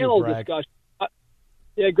panel discussions.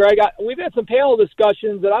 Greg, we've had some panel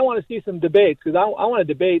discussions that I want to see some debates because I want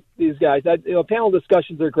to debate these guys. Panel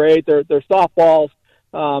discussions are great. They're softballs.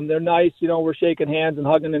 They're nice. We're shaking hands and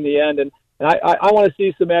hugging in the end, and I want to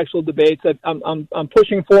see some actual debates. I'm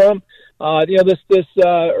pushing for them. This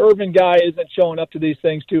Irvin guy isn't showing up to these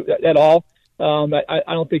things at all. I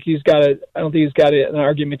don't think he's got an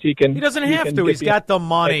argument he can. He doesn't have to. He's got the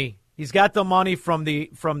money. He's got the money from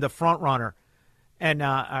the front runner, and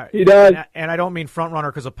he does. And I don't mean front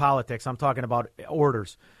runner because of politics. I'm talking about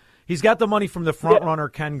orders. He's got the money from the front runner,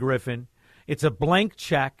 Ken Griffin. It's a blank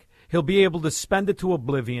check. He'll be able to spend it to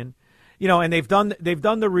oblivion. And they've done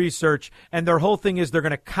the research, and their whole thing is they're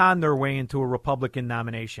going to con their way into a Republican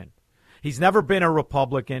nomination. He's never been a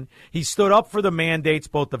Republican. He stood up for the mandates,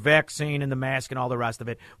 both the vaccine and the mask and all the rest of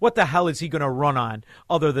it. What the hell is he going to run on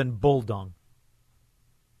other than bull dung?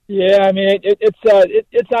 Yeah, I mean,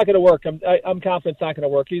 it's not going to work. I'm confident it's not going to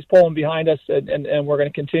work. He's pulling behind us, and we're going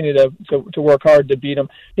to continue to work hard to beat him.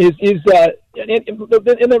 He's in the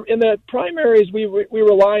primaries. We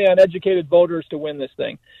rely on educated voters to win this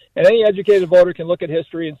thing, and any educated voter can look at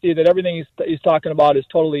history and see that everything he's talking about is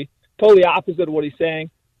totally opposite of what he's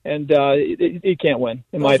saying. And he can't win,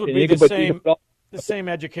 in my opinion. The same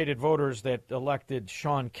educated voters that elected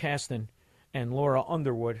Sean Casten and Laura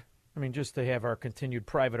Underwood. I mean, just to have our continued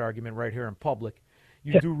private argument right here in public,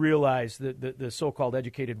 you do realize that the so-called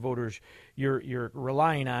educated voters you're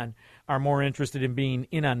relying on are more interested in being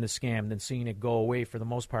in on the scam than seeing it go away for the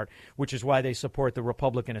most part, which is why they support the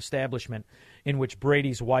Republican establishment, in which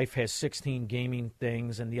Brady's wife has 16 gaming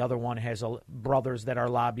things and the other one has brothers that are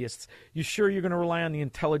lobbyists. You sure you're going to rely on the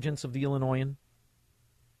intelligence of the Illinoisan?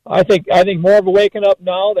 I think more of a waking up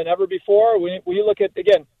now than ever before. When you look at,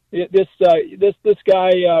 again, this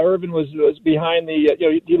guy Irvin was behind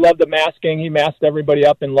he loved the masking. He masked everybody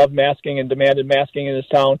up and loved masking and demanded masking in his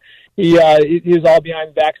town. He was all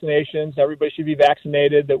behind vaccinations. Everybody should be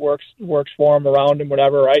vaccinated that works for him, around him,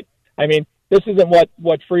 whatever, right? I mean, this isn't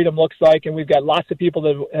what freedom looks like, and we've got lots of people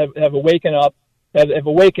that have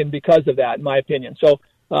awakened because of that, in my opinion. So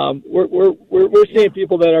we're seeing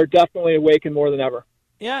people that are definitely awakened more than ever.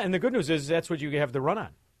 Yeah, and the good news is that's what you have to run on.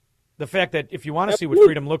 The fact that if you want to see what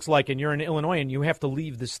freedom looks like and you're in Illinois and you have to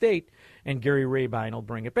leave the state, and Gary Rabine will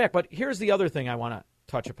bring it back. But here's the other thing I want to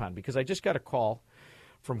touch upon, because I just got a call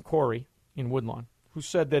from Corey in Woodlawn who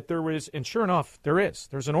said that there is, and sure enough,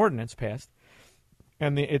 there's an ordinance passed,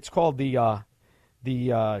 and it's called the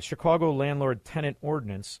Chicago Landlord Tenant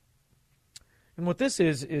Ordinance. And what this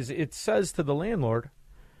is it says to the landlord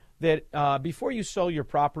that before you sell your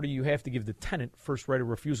property, you have to give the tenant first right of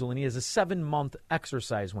refusal, and he has a 7-month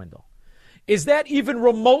exercise window. Is that even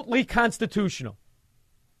remotely constitutional,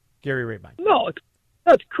 Gary Rabine? No,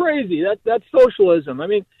 that's crazy. That's socialism. I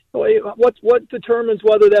mean, what determines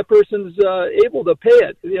whether that person's able to pay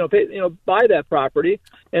it? Buy that property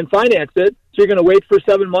and finance it. So you're going to wait for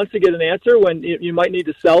 7 months to get an answer when you might need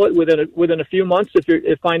to sell it within a few months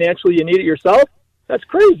if financially you need it yourself. That's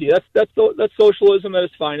crazy. That's socialism at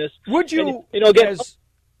its finest. Would you, and, again,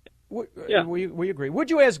 we agree. Would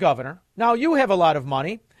you, as governor? Now you have a lot of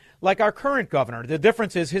money, like our current governor. The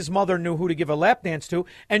difference is his mother knew who to give a lap dance to,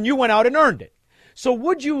 and you went out and earned it. So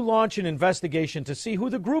would you launch an investigation to see who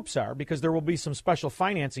the groups are, because there will be some special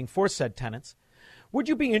financing for said tenants? Would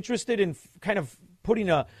you be interested in kind of putting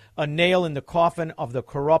a nail in the coffin of the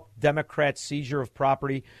corrupt Democrat seizure of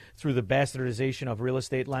property through the bastardization of real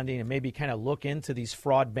estate lending, and maybe kind of look into these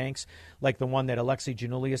fraud banks like the one that Alexi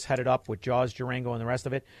Giannoulias headed up with Jaws, Durango, and the rest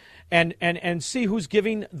of it, and see who's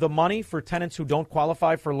giving the money for tenants who don't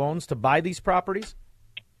qualify for loans to buy these properties?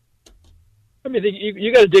 I mean,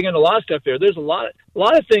 you got to dig into a lot of stuff there. There's a lot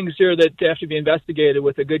of things here that have to be investigated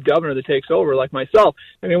with a good governor that takes over, like myself.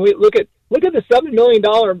 I mean, we look at the $7 million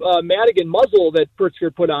Madigan muzzle that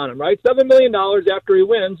Pritzker put on him, right? $7 million after he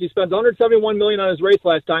wins. He spends $171 million on his race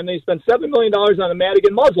last time. Then he spent $7 million on a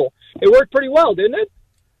Madigan muzzle. It worked pretty well, didn't it?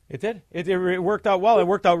 It did. It worked out well. It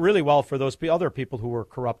worked out really well for those other people who were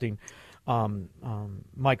corrupting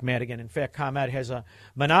Mike Madigan. In fact, ComEd has a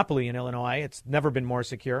monopoly in Illinois. It's never been more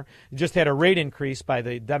secure. It just had a rate increase by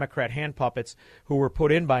the Democrat hand puppets who were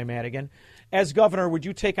put in by Madigan. As governor, would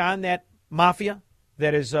you take on that mafia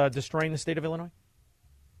that is destroying the state of Illinois?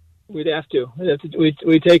 We'd have to.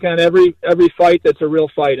 We take on every fight that's a real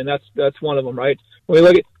fight, and that's one of them, right? We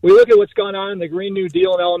look at what's gone on in the Green New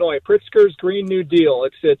Deal in Illinois. Pritzker's Green New Deal.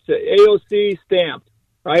 It's AOC stamped,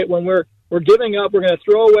 right? When we're giving up, we're going to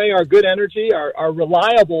throw away our good energy, our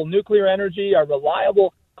reliable nuclear energy, our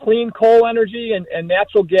reliable clean coal energy and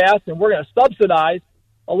natural gas, and we're going to subsidize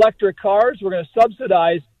electric cars. We're going to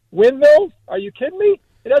subsidize windmills. Are you kidding me?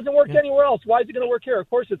 It doesn't work anywhere else. Why is it going to work here? Of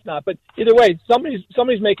course it's not. But either way,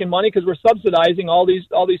 somebody's making money because we're subsidizing all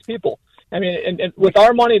these people. I mean, and with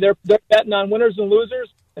our money, they're betting on winners and losers,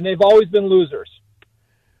 and they've always been losers.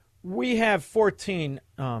 We have 14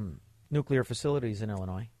 nuclear facilities in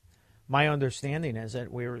Illinois. My understanding is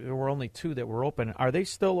that there were only 2 that were open. Are they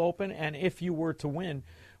still open? And if you were to win,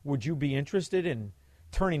 would you be interested in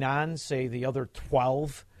turning on, say, the other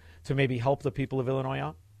 12 to maybe help the people of Illinois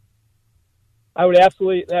out? I would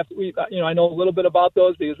absolutely I know a little bit about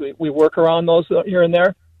those because we work around those here and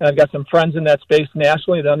there. And I've got some friends in that space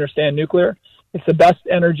nationally that understand nuclear. It's the best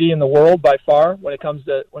energy in the world by far when it comes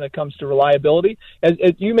to reliability. As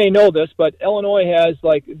you may know this, but Illinois has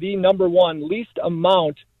like the number one least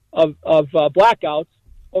amount of blackouts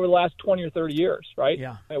over the last 20 or 30 years, right?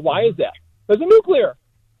 Yeah. Why is that? Because of nuclear,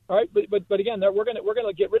 all right? But again, we're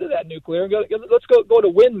gonna get rid of that nuclear. Let's go to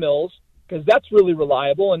windmills because that's really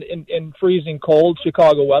reliable in freezing cold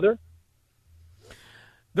Chicago weather.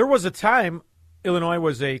 There was a time Illinois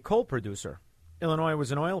was a coal producer. Illinois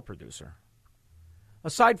was an oil producer.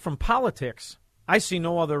 Aside from politics, I see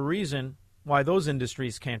no other reason why those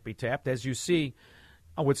industries can't be tapped. As you see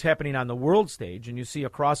what's happening on the world stage, and you see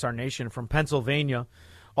across our nation from Pennsylvania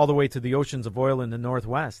all the way to the oceans of oil in the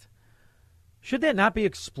Northwest. Should that not be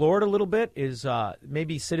explored a little bit? Is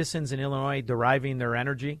maybe citizens in Illinois deriving their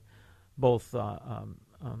energy, both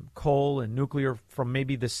coal and nuclear, from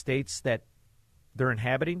maybe the states that they're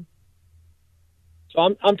inhabiting? So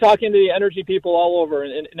I'm talking to the energy people all over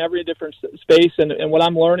in every different space, and what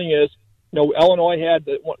I'm learning is, Illinois had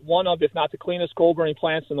one of, if not the cleanest coal burning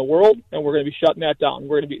plants in the world, and we're going to be shutting that down.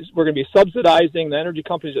 We're going to be subsidizing the energy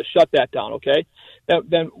companies to shut that down. Okay.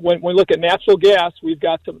 Then when we look at natural gas, we've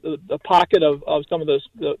got the pocket of some of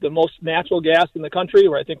the most natural gas in the country,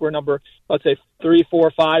 where I think we're number, let's say 3,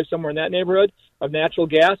 4, 5, somewhere in that neighborhood of natural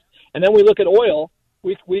gas. And then we look at oil.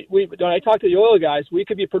 When I talk to the oil guys, we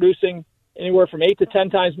could be producing anywhere from 8 to 10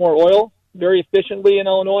 times more oil very efficiently in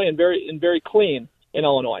Illinois and very clean in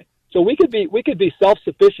Illinois. So we could be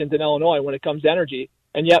self-sufficient in Illinois when it comes to energy,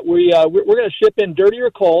 and yet we're going to ship in dirtier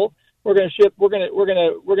coal. We're going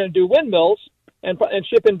to do windmills and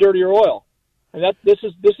ship in dirtier oil, and this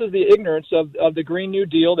is the ignorance of the Green New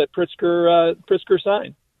Deal that Pritzker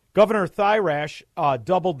signed. Governor Thirash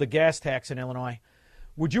doubled the gas tax in Illinois.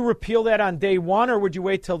 Would you repeal that on day one, or would you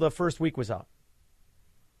wait till the first week was out?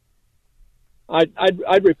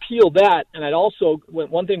 I'd repeal that, and I'd also,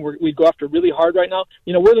 one thing we'd go after really hard right now,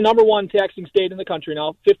 we're the number one taxing state in the country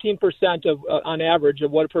now. 15% on average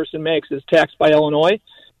of what a person makes is taxed by Illinois,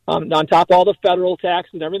 on top of all the federal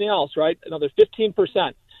taxes and everything else, right? Another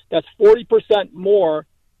 15%. That's 40% more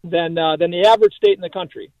than the average state in the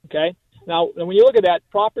country, okay? Now, when you look at that,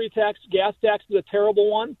 property tax, gas tax is a terrible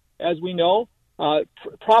one, as we know.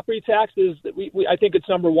 Property taxes, I think it's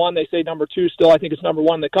number one. They say number two still. I think it's number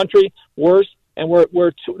one in the country. Worse. and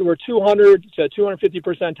we're 200 to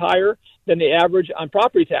 250% higher than the average on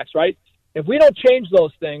property tax, right? If we don't change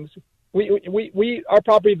those things, our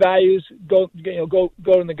property values go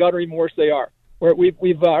in the gutter even worse they are.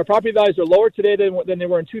 Our property values are lower today than they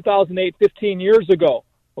were in 2008, 15 years ago.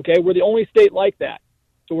 Okay, we're the only state like that.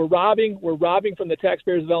 So we're robbing from the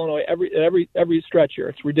taxpayers of Illinois every stretch here.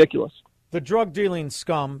 It's ridiculous. The drug dealing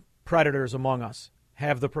scum predators among us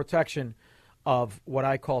have the protection of what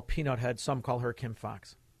I call peanut head. Some call her Kim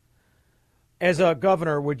Foxx. As a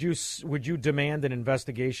governor, would you demand an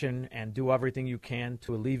investigation and do everything you can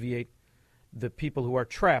to alleviate the people who are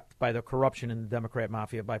trapped by the corruption in the Democrat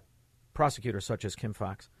mafia by prosecutors such as Kim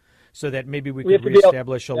Foxx, so that maybe we could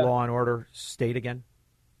reestablish a law and order state again?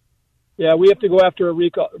 Yeah, we have to go after a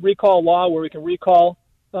recall law where we can recall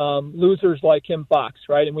losers like Kim Foxx,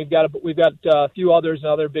 right? And we've got a few others in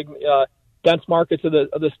other big dense markets of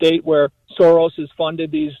the state where Soros has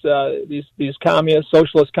funded these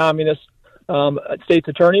socialist communist state's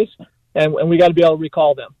attorneys, and we got to be able to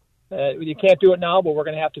recall them. You can't do it now, but we're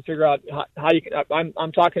going to have to figure out how you can.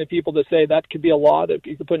 I'm talking to people that say that could be a law that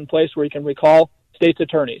you could put in place where you can recall state's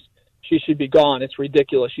attorneys. She should be gone. It's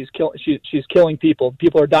ridiculous. She's killing people.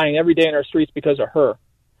 People are dying every day in our streets because of her.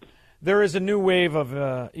 There is a new wave of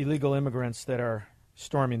illegal immigrants that are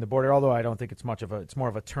storming the border, although I don't think it's more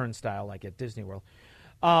of a turnstile like at Disney World.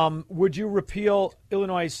 Would you repeal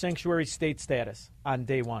Illinois' sanctuary state status on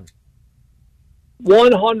day one?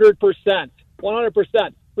 100%.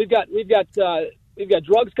 100%. We've got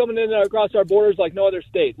drugs coming in across our borders like no other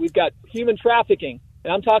state. We've got human trafficking,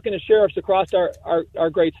 and I'm talking to sheriffs across our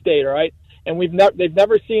great state, all right? And they've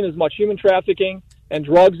never seen as much human trafficking and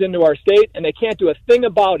drugs into our state, and they can't do a thing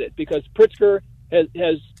about it because Pritzker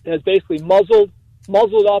has basically muzzled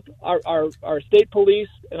up our state police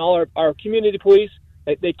and all our community police.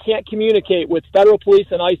 They can't communicate with federal police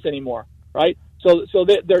and ICE anymore, right? So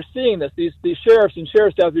they're seeing this. These sheriffs and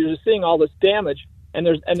sheriff's deputies are seeing all this damage, and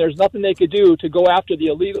there's nothing they could do to go after the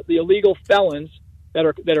illegal felons that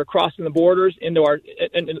are crossing the borders into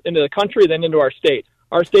the country, then into our state.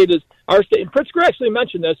 Our state. And Pritzker actually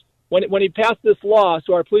mentioned this when he passed this law,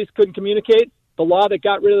 so our police couldn't communicate. The law that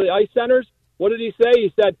got rid of the ICE centers. What did he say?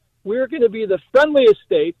 He said we're going to be the friendliest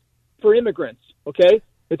state for immigrants. Okay,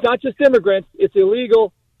 it's not just immigrants; it's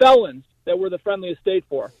illegal felons that we're the friendliest state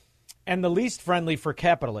for. And the least friendly for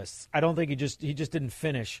capitalists. I don't think he just didn't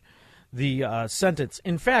finish the sentence.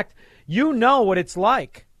 In fact, you know what it's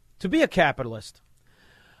like to be a capitalist.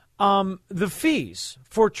 The fees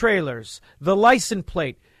for trailers, the license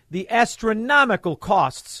plate, the astronomical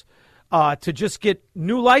costs to just get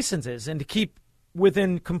new licenses and to keep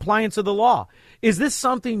within compliance of the law. Is this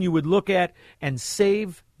something you would look at and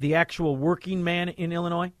save the actual working man in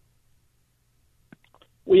Illinois?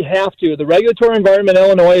 We have to. The regulatory environment in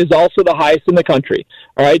Illinois is also the highest in the country.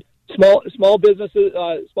 All right, small businesses,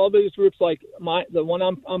 small business groups like the one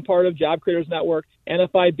I'm part of, Job Creators Network,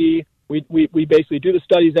 NFIB. We basically do the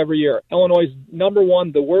studies every year. Illinois is number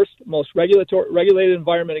one, the worst, most regulated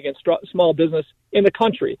environment against small business in the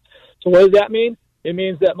country. So what does that mean? It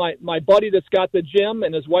means that my buddy that's got the gym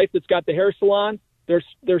and his wife that's got the hair salon,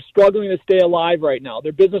 they're struggling to stay alive right now.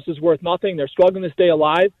 Their business is worth nothing. They're struggling to stay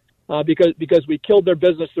alive because we killed their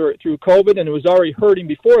business through COVID, and it was already hurting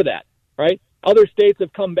before that, right? Other states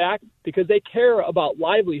have come back because they care about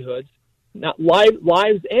livelihoods, not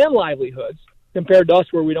lives and livelihoods, compared to us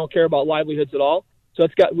where we don't care about livelihoods at all. So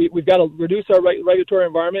we've got to reduce our regulatory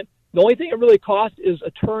environment. The only thing it really costs is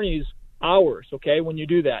attorneys' hours, okay, when you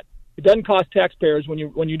do that. It doesn't cost taxpayers when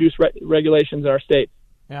you reduce regulations in our state.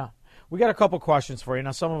 Yeah. We got a couple questions for you.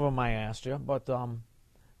 Now, some of them I asked you, but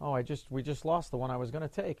we just lost the one I was going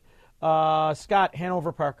to take. Scott,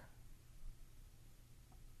 Hanover Park.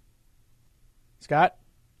 Scott?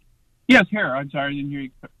 Yes, here. I'm sorry, I didn't hear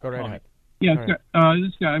you. Go right ahead. Yes,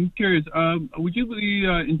 this guy. I'm curious. Would you be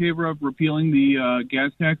in favor of repealing the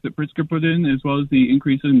gas tax that Pritzker put in, as well as the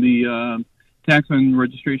increase in the tax on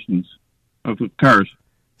registrations of cars?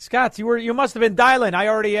 Scott, you must have been dialing. I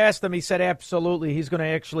already asked him. He said absolutely. He's going to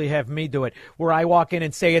actually have me do it, where I walk in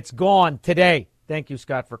and say it's gone today. Thank you,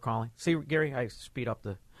 Scott, for calling. See, Gary, I speed up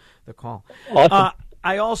the call. Awesome.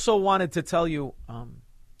 I also wanted to tell you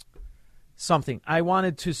something. I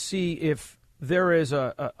wanted to see if there is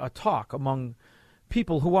a talk among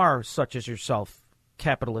people who are, such as yourself,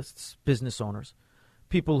 capitalists, business owners,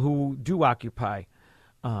 people who do occupy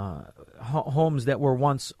homes that were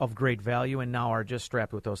once of great value and now are just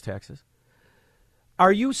strapped with those taxes.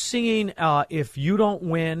 Are you seeing if you don't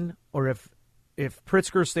win or if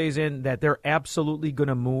Pritzker stays in that they're absolutely going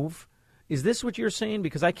to move? Is this what you're saying?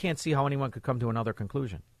 Because I can't see how anyone could come to another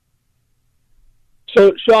conclusion.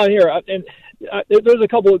 So, Sean, here, there's a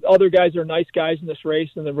couple of other guys that are nice guys in this race,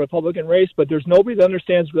 in the Republican race, but there's nobody that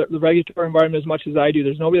understands the regulatory environment as much as I do.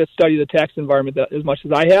 There's nobody that studies the tax environment as much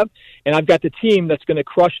as I have, and I've got the team that's going to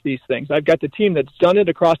crush these things. I've got the team that's done it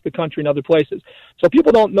across the country and other places. So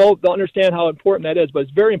people don't understand how important that is, but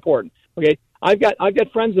it's very important. Okay, I've got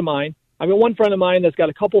friends of mine. I've got one friend of mine that's got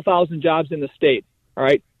a couple thousand jobs in the state. All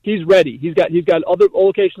right, he's ready. He's got other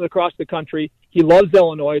locations across the country. He loves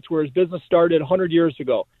Illinois. It's where his business started 100 years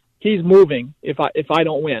ago. He's moving if I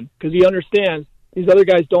don't win, because he understands these other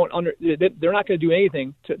guys they're not going to do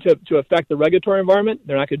anything to affect the regulatory environment.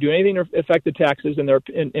 They're not going to do anything to affect the taxes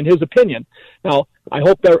in his opinion. Now, I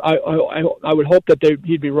hope that I would hope that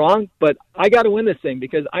he'd be wrong, but I got to win this thing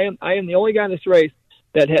because I am the only guy in this race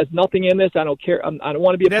that has nothing in this. I don't care. I don't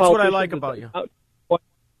want to be a politician. That's what I like about you.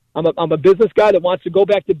 I'm a business guy that wants to go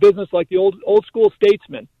back to business like the old school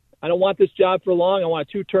statesman. I don't want this job for long. I want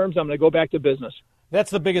 2 terms. I'm going to go back to business. That's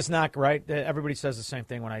the biggest knock, right? Everybody says the same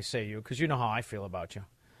thing when I say you, because you know how I feel about you.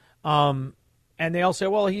 And they all say,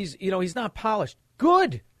 well, he's not polished.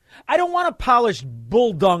 Good. I don't want a polished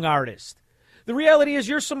bulldung artist. The reality is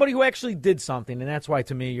you're somebody who actually did something, and that's why,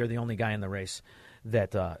 to me, you're the only guy in the race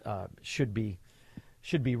that should be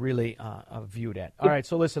really viewed at. All right,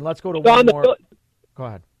 so listen, let's go to one more. Go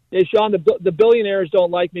ahead. Hey, Sean, the billionaires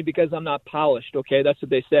don't like me because I'm not polished. Okay, that's what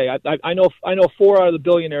they say. I know 4 out of the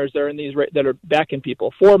billionaires that are in these that are backing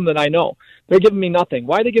people. 4 of them that I know, they're giving me nothing.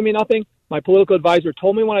 Why are they giving me nothing? My political advisor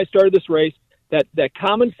told me when I started this race that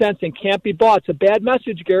common sense and can't be bought. It's a bad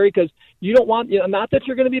message, Gary, because you don't want not that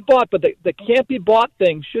you're going to be bought, but the can't be bought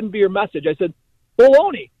thing shouldn't be your message. I said,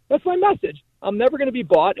 baloney. That's my message. I'm never going to be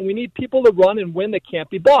bought, and we need people to run and win that can't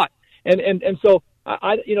be bought. And so.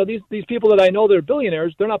 These people that I know that are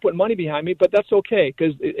billionaires, they're not putting money behind me, but that's okay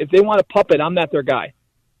because if they want a puppet, I'm not their guy.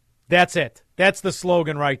 That's it. That's the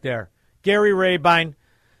slogan right there. Gary Rabine,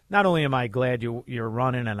 not only am I glad you're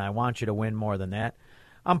running and I want you to win more than that,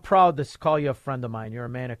 I'm proud to call you a friend of mine. You're a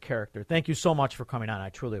man of character. Thank you so much for coming on. I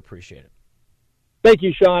truly appreciate it. Thank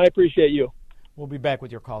you, Sean. I appreciate you. We'll be back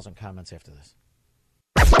with your calls and comments after this.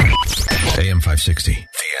 AM 560, The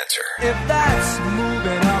Answer. If that's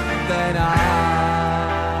moving up, then I'm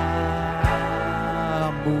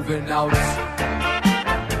moving out.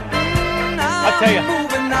 I'll tell you,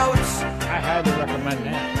 moving out. I highly recommend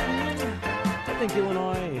that. I think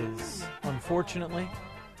Illinois is, unfortunately,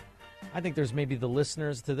 I think there's maybe the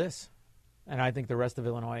listeners to this, and I think the rest of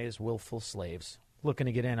Illinois is willful slaves looking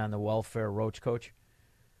to get in on the welfare roach coach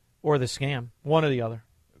or the scam, one or the other.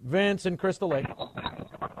 Vince and Crystal Lake.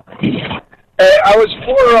 Hey, I was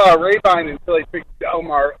for Rabine until he picked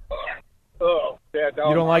Delmar. Oh, yeah,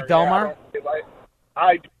 Delmar. You don't like Delmar? Yeah,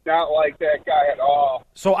 I do not like that guy at all.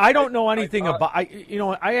 So I don't know anything about.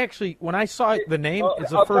 I actually, when I saw the name,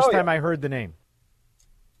 it's the first time I heard the name.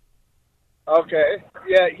 Okay,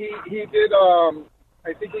 yeah, he did. I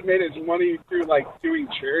think he made his money through like doing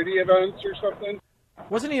charity events or something.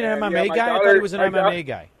 Wasn't he an MMA guy? I thought he was an MMA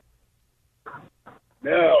guy.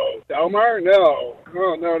 No, Delmar? No.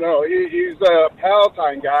 He's a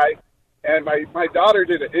Palatine guy, and my daughter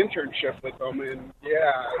did an internship with him, and yeah,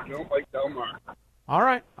 I don't like Delmar. All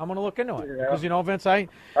right, I'm going to look into it because Vince, I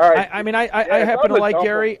Yeah, happen to like helpful.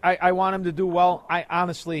 Gary. I want him to do well. I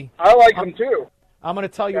like him too. I'm going to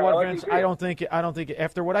tell you Yeah, what, I like Vince. him too. I don't think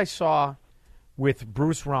after what I saw with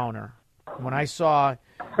Bruce Rauner, when I saw,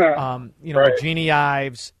 Right. Jeannie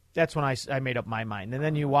Ives. That's when I made up my mind. And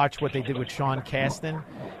then you watch what they did with Sean Kasten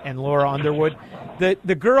and Laura Underwood.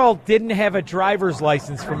 The girl didn't have a driver's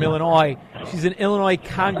license from Illinois. She's an Illinois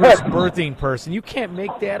Congress birthing person. You can't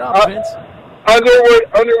make that up, Vince.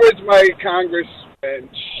 Underwood's my congressman. They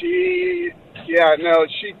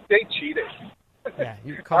cheated. Yeah,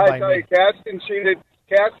 you come I by tell me. you, Kasten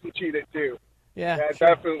cheated too. Yeah,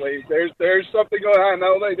 definitely. There's something going on in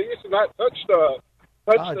LA. They used to not touch the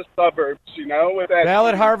suburbs, with that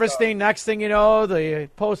Ballot cheating harvesting. Next thing you know, the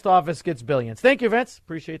post office gets billions. Thank you, Vince.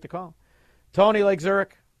 Appreciate the call. Tony, Lake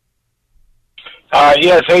Zurich.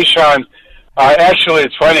 Yes, hey, Sean. Actually,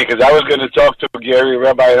 it's funny because I was going to talk to Gary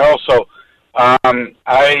Rabine also. I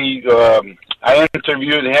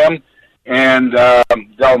interviewed him and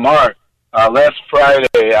Delmar last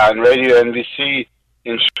Friday on Radio NBC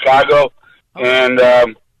in Chicago, and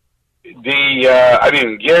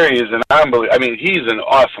Gary is an unbelievable. He's an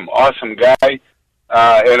awesome guy,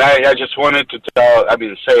 and I just wanted to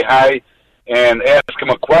say hi and ask him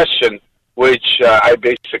a question, which I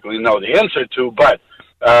basically know the answer to, but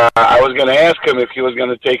I was going to ask him if he was going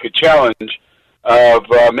to take a challenge of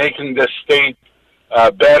making the state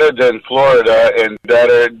better than Florida and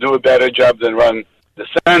do a better job than Ron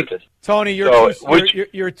DeSantis. Tony,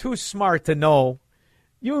 you're too smart to know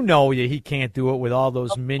You know he can't do it with all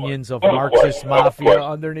those minions of Marxist mafia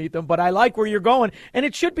underneath him. But I like where you're going, and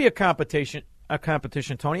it should be a competition,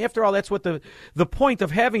 Tony. After all, that's what the point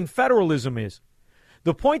of having federalism is.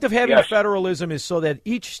 The point of having federalism is so that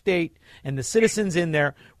each state and the citizens in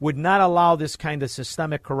there would not allow this kind of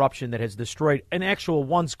systemic corruption that has destroyed an actual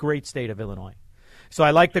once great state of Illinois. So I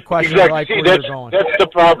like the question. Exactly. I like where you're going. That's the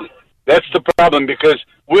problem. That's the problem, because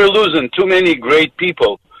we're losing too many great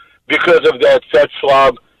people because of that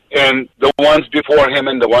Fetzlav and the ones before him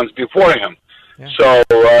and the ones before him. Yeah. So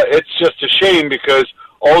it's just a shame, because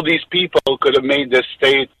all these people could have made this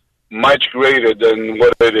state much greater than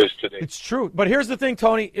what it is today. It's true. But here's the thing,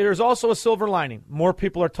 Tony. There's also a silver lining. More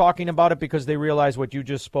people are talking about it because they realize what you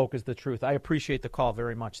just spoke is the truth. I appreciate the call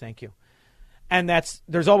very much. Thank you. And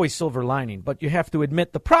there's always silver lining, but you have to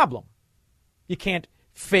admit the problem. You can't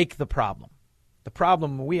fake the problem. The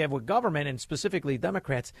problem we have with government, and specifically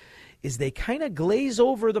Democrats, is they kind of glaze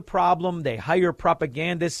over the problem. They hire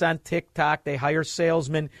propagandists on TikTok. They hire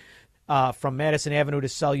salesmen from Madison Avenue to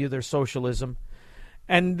sell you their socialism.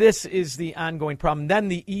 And this is the ongoing problem. Then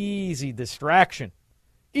the easy distraction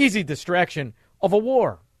of a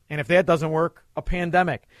war. And if that doesn't work, a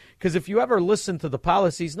pandemic. Because if you ever listen to the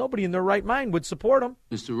policies, nobody in their right mind would support them.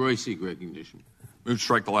 Mr. Roy, seek recognition. Move to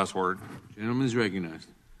strike the last word. Gentleman is recognized.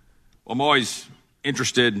 Well, I'm always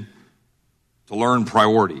interested to learn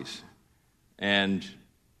priorities. And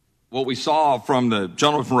what we saw from the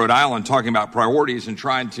gentleman from Rhode Island talking about priorities and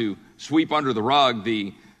trying to sweep under the rug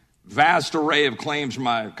the vast array of claims from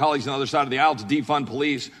my colleagues on the other side of the aisle to defund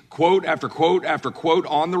police, quote after quote after quote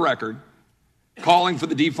on the record, calling for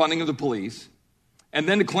the defunding of the police, and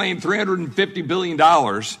then to claim $350 billion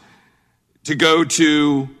to go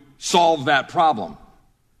to solve that problem.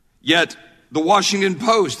 Yet the Washington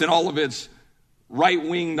Post, in all of its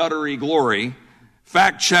right-wing nuttery glory,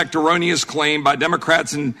 fact-checked erroneous claim by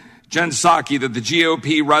Democrats and Jen Psaki that the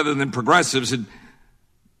GOP, rather than progressives, had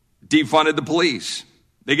defunded the police.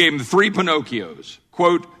 They gave them 3 Pinocchios,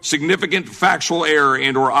 quote, significant factual error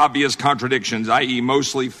and or obvious contradictions, i.e.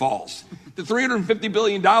 mostly false. The $350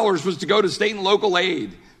 billion was to go to state and local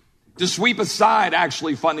aid, to sweep aside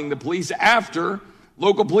actually funding the police after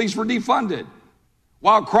local police were defunded,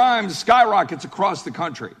 while crime skyrockets across the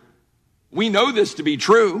country. We know this to be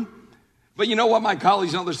true, but you know what, my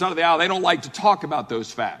colleagues on the other side of the aisle, they don't like to talk about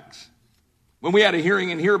those facts. When we had a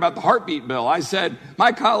hearing in here about the heartbeat bill, I said,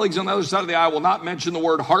 my colleagues on the other side of the aisle will not mention the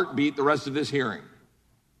word heartbeat the rest of this hearing.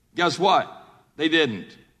 Guess what? They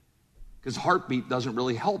didn't. Because heartbeat doesn't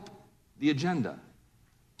really help the agenda,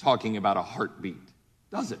 talking about a heartbeat,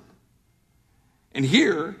 does it? And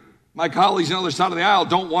here, my colleagues on the other side of the aisle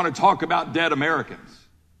don't want to talk about dead Americans.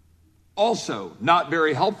 Also, not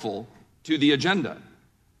very helpful to the agenda.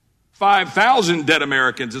 5,000 dead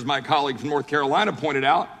Americans, as my colleague from North Carolina pointed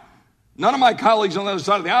out. None of my colleagues on the other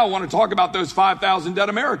side of the aisle want to talk about those 5,000 dead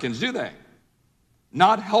Americans, do they?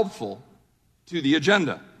 Not helpful to the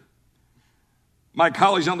agenda. My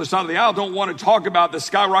colleagues on the side of the aisle don't want to talk about the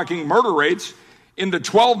skyrocketing murder rates in the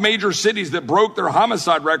 12 major cities that broke their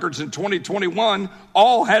homicide records in 2021,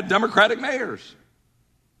 all had Democratic mayors.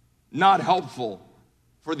 Not helpful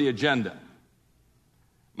for the agenda.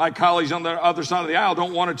 My colleagues on the other side of the aisle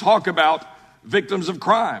don't want to talk about victims of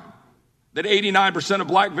crime, that 89% of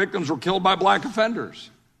black victims were killed by black offenders.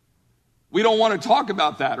 We don't want to talk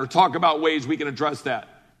about that or talk about ways we can address that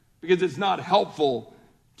because it's not helpful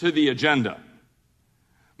to the agenda.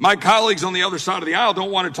 My colleagues on the other side of the aisle don't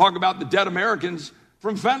want to talk about the dead Americans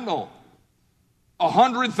from fentanyl.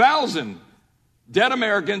 100,000 dead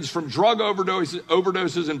Americans from drug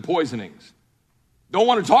overdoses and poisonings. Don't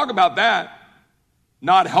want to talk about that.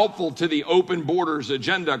 Not helpful to the open borders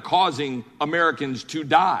agenda causing Americans to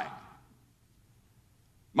die.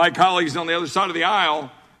 My colleagues on the other side of the aisle,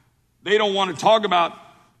 they don't want to talk about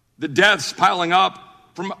the deaths piling up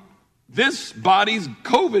from this body's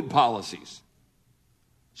COVID policies.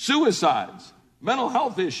 Suicides, mental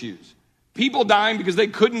health issues, people dying because they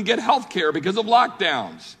couldn't get health care because of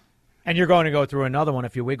lockdowns. And you're going to go through another one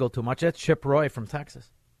if you wiggle too much. That's Chip Roy from Texas.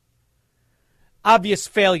 Obvious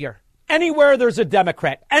failure. Anywhere there's a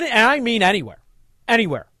Democrat, and I mean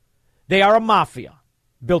anywhere, they are a mafia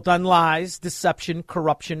built on lies, deception,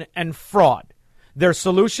 corruption, and fraud. Their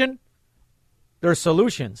solutions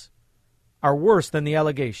are worse than the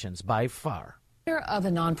allegations by far. Of a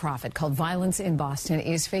nonprofit called Violence in Boston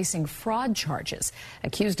is facing fraud charges,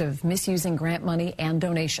 accused of misusing grant money and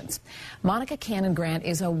donations. Monica Cannon Grant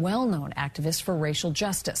is a well-known activist for racial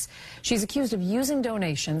justice. She's accused of using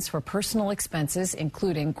donations for personal expenses,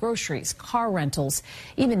 including groceries, car rentals,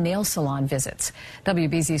 even nail salon visits.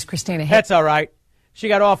 WBZ's Christina Hitt. That's all right. She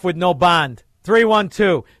got off with no bond.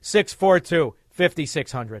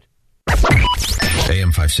 312-642-5600.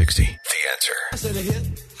 AM 560. The Answer.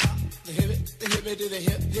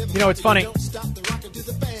 You know, it's funny.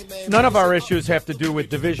 None of our issues have to do with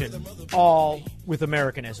division, all with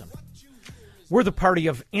Americanism. We're the party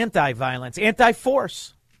of anti-violence,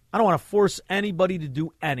 anti-force. I don't want to force anybody to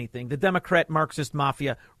do anything. The Democrat Marxist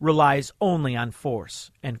mafia relies only on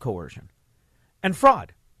force and coercion and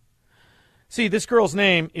fraud. See, this girl's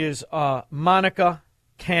name is Monica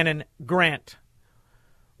Cannon Grant.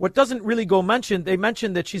 What doesn't really go mentioned, they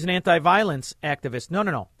mentioned that she's an anti-violence activist.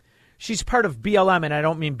 No. She's part of BLM, and I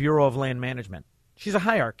don't mean Bureau of Land Management. She's a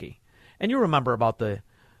hierarchy. And you remember about the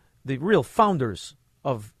real founders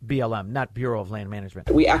of BLM, not Bureau of Land Management.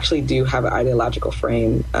 We actually do have an ideological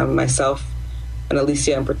frame. Myself and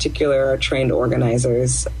Alicia in particular are trained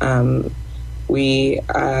organizers. We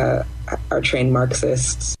are trained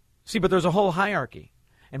Marxists. See, but there's a whole hierarchy.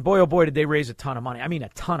 And boy, oh boy, did they raise a ton of money. I mean, a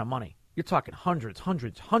ton of money. You're talking hundreds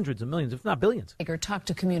of millions, if not billions. Baker talked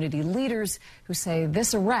to community leaders who say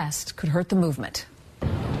this arrest could hurt the movement.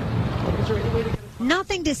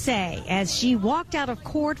 Nothing to say as she walked out of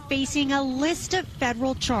court facing a list of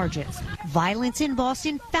federal charges. Violence in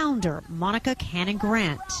Boston founder Monica Cannon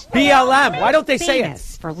Grant. BLM, why don't they say it?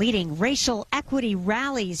 For leading racial equity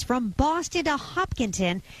rallies from Boston to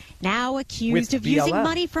Hopkinton, now accused of using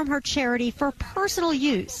money from her charity for personal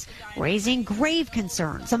use, raising grave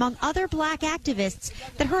concerns among other black activists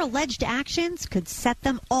that her alleged actions could set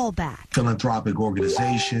them all back. Philanthropic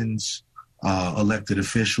organizations, elected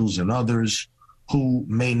officials, and others who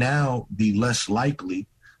may now be less likely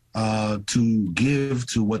to give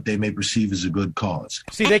to what they may perceive as a good cause.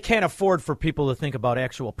 See, they can't afford for people to think about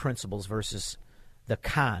actual principles versus the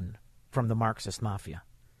con from the Marxist mafia.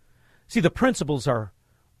 See, the principles are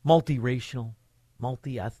multiracial,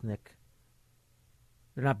 multi-ethnic.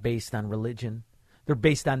 They're not based on religion. They're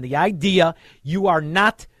based on the idea you are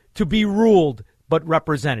not to be ruled but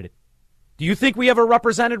represented. Do you think we have a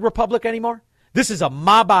represented republic anymore? This is a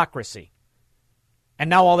mobocracy. And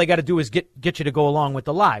now all they got to do is get you to go along with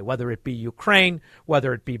the lie, whether it be Ukraine,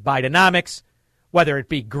 whether it be Bidenomics, whether it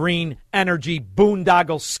be green energy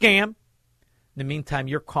boondoggle scam. In the meantime,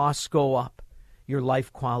 your costs go up, your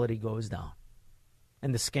life quality goes down,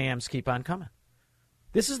 and the scams keep on coming.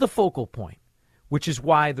 This is the focal point, which is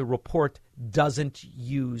why the report doesn't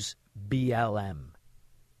use BLM.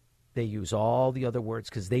 They use all the other words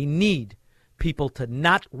because they need people to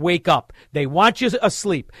not wake up. They want you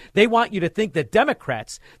asleep. They want you to think that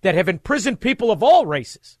Democrats that have imprisoned people of all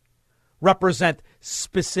races represent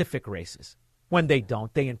specific races. When they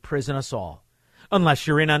don't, they imprison us all, unless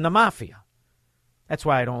you're in on the mafia. That's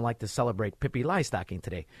why I don't like to celebrate Pippi Longstocking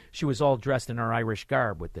today. She was all dressed in her Irish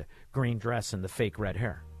garb with the green dress and the fake red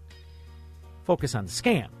hair. Focus on the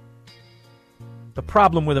scam. The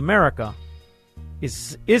problem with America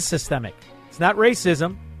is systemic. It's not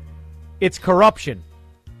racism. It's corruption.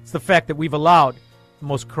 It's the fact that we've allowed the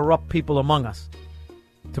most corrupt people among us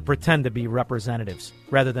to pretend to be representatives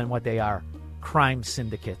rather than what they are, crime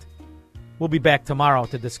syndicate. We'll be back tomorrow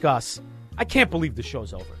to discuss. I can't believe the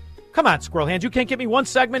show's over. Come on, Squirrel Hands. You can't get me one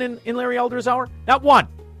segment in Larry Elder's Hour? Not one.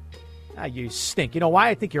 Ah, you stink. You know why?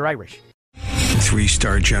 I think you're Irish.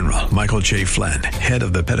 3-star General Michael J. Flynn, head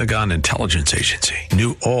of the Pentagon Intelligence Agency,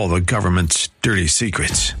 knew all the government's dirty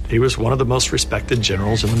secrets. He was one of the most respected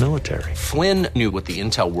generals in the military. Flynn knew what the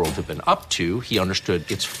intel world had been up to. He understood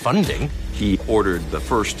its funding. He ordered the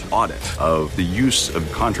first audit of the use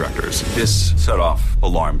of contractors. This set off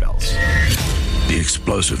alarm bells. The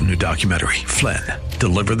explosive new documentary, Flynn,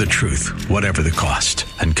 Deliver the Truth, Whatever the Cost,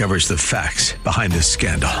 uncovers the facts behind this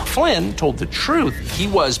scandal. Flynn told the truth. He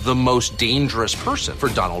was the most dangerous person for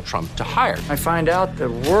Donald Trump to hire. I find out the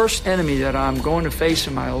worst enemy that I'm going to face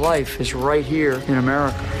in my life is right here in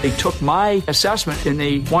America. They took my assessment and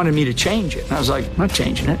they wanted me to change it. And I was like, I'm not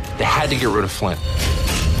changing it. They had to get rid of Flynn.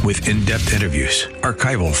 With in-depth interviews,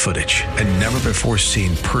 archival footage, and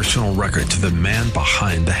never-before-seen personal records of the man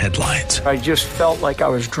behind the headlines. I just felt like I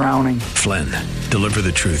was drowning. Flynn, Deliver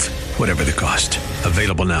the Truth, Whatever the Cost.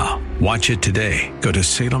 Available now. Watch it today. Go to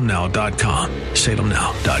salemnow.com.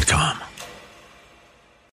 salemnow.com.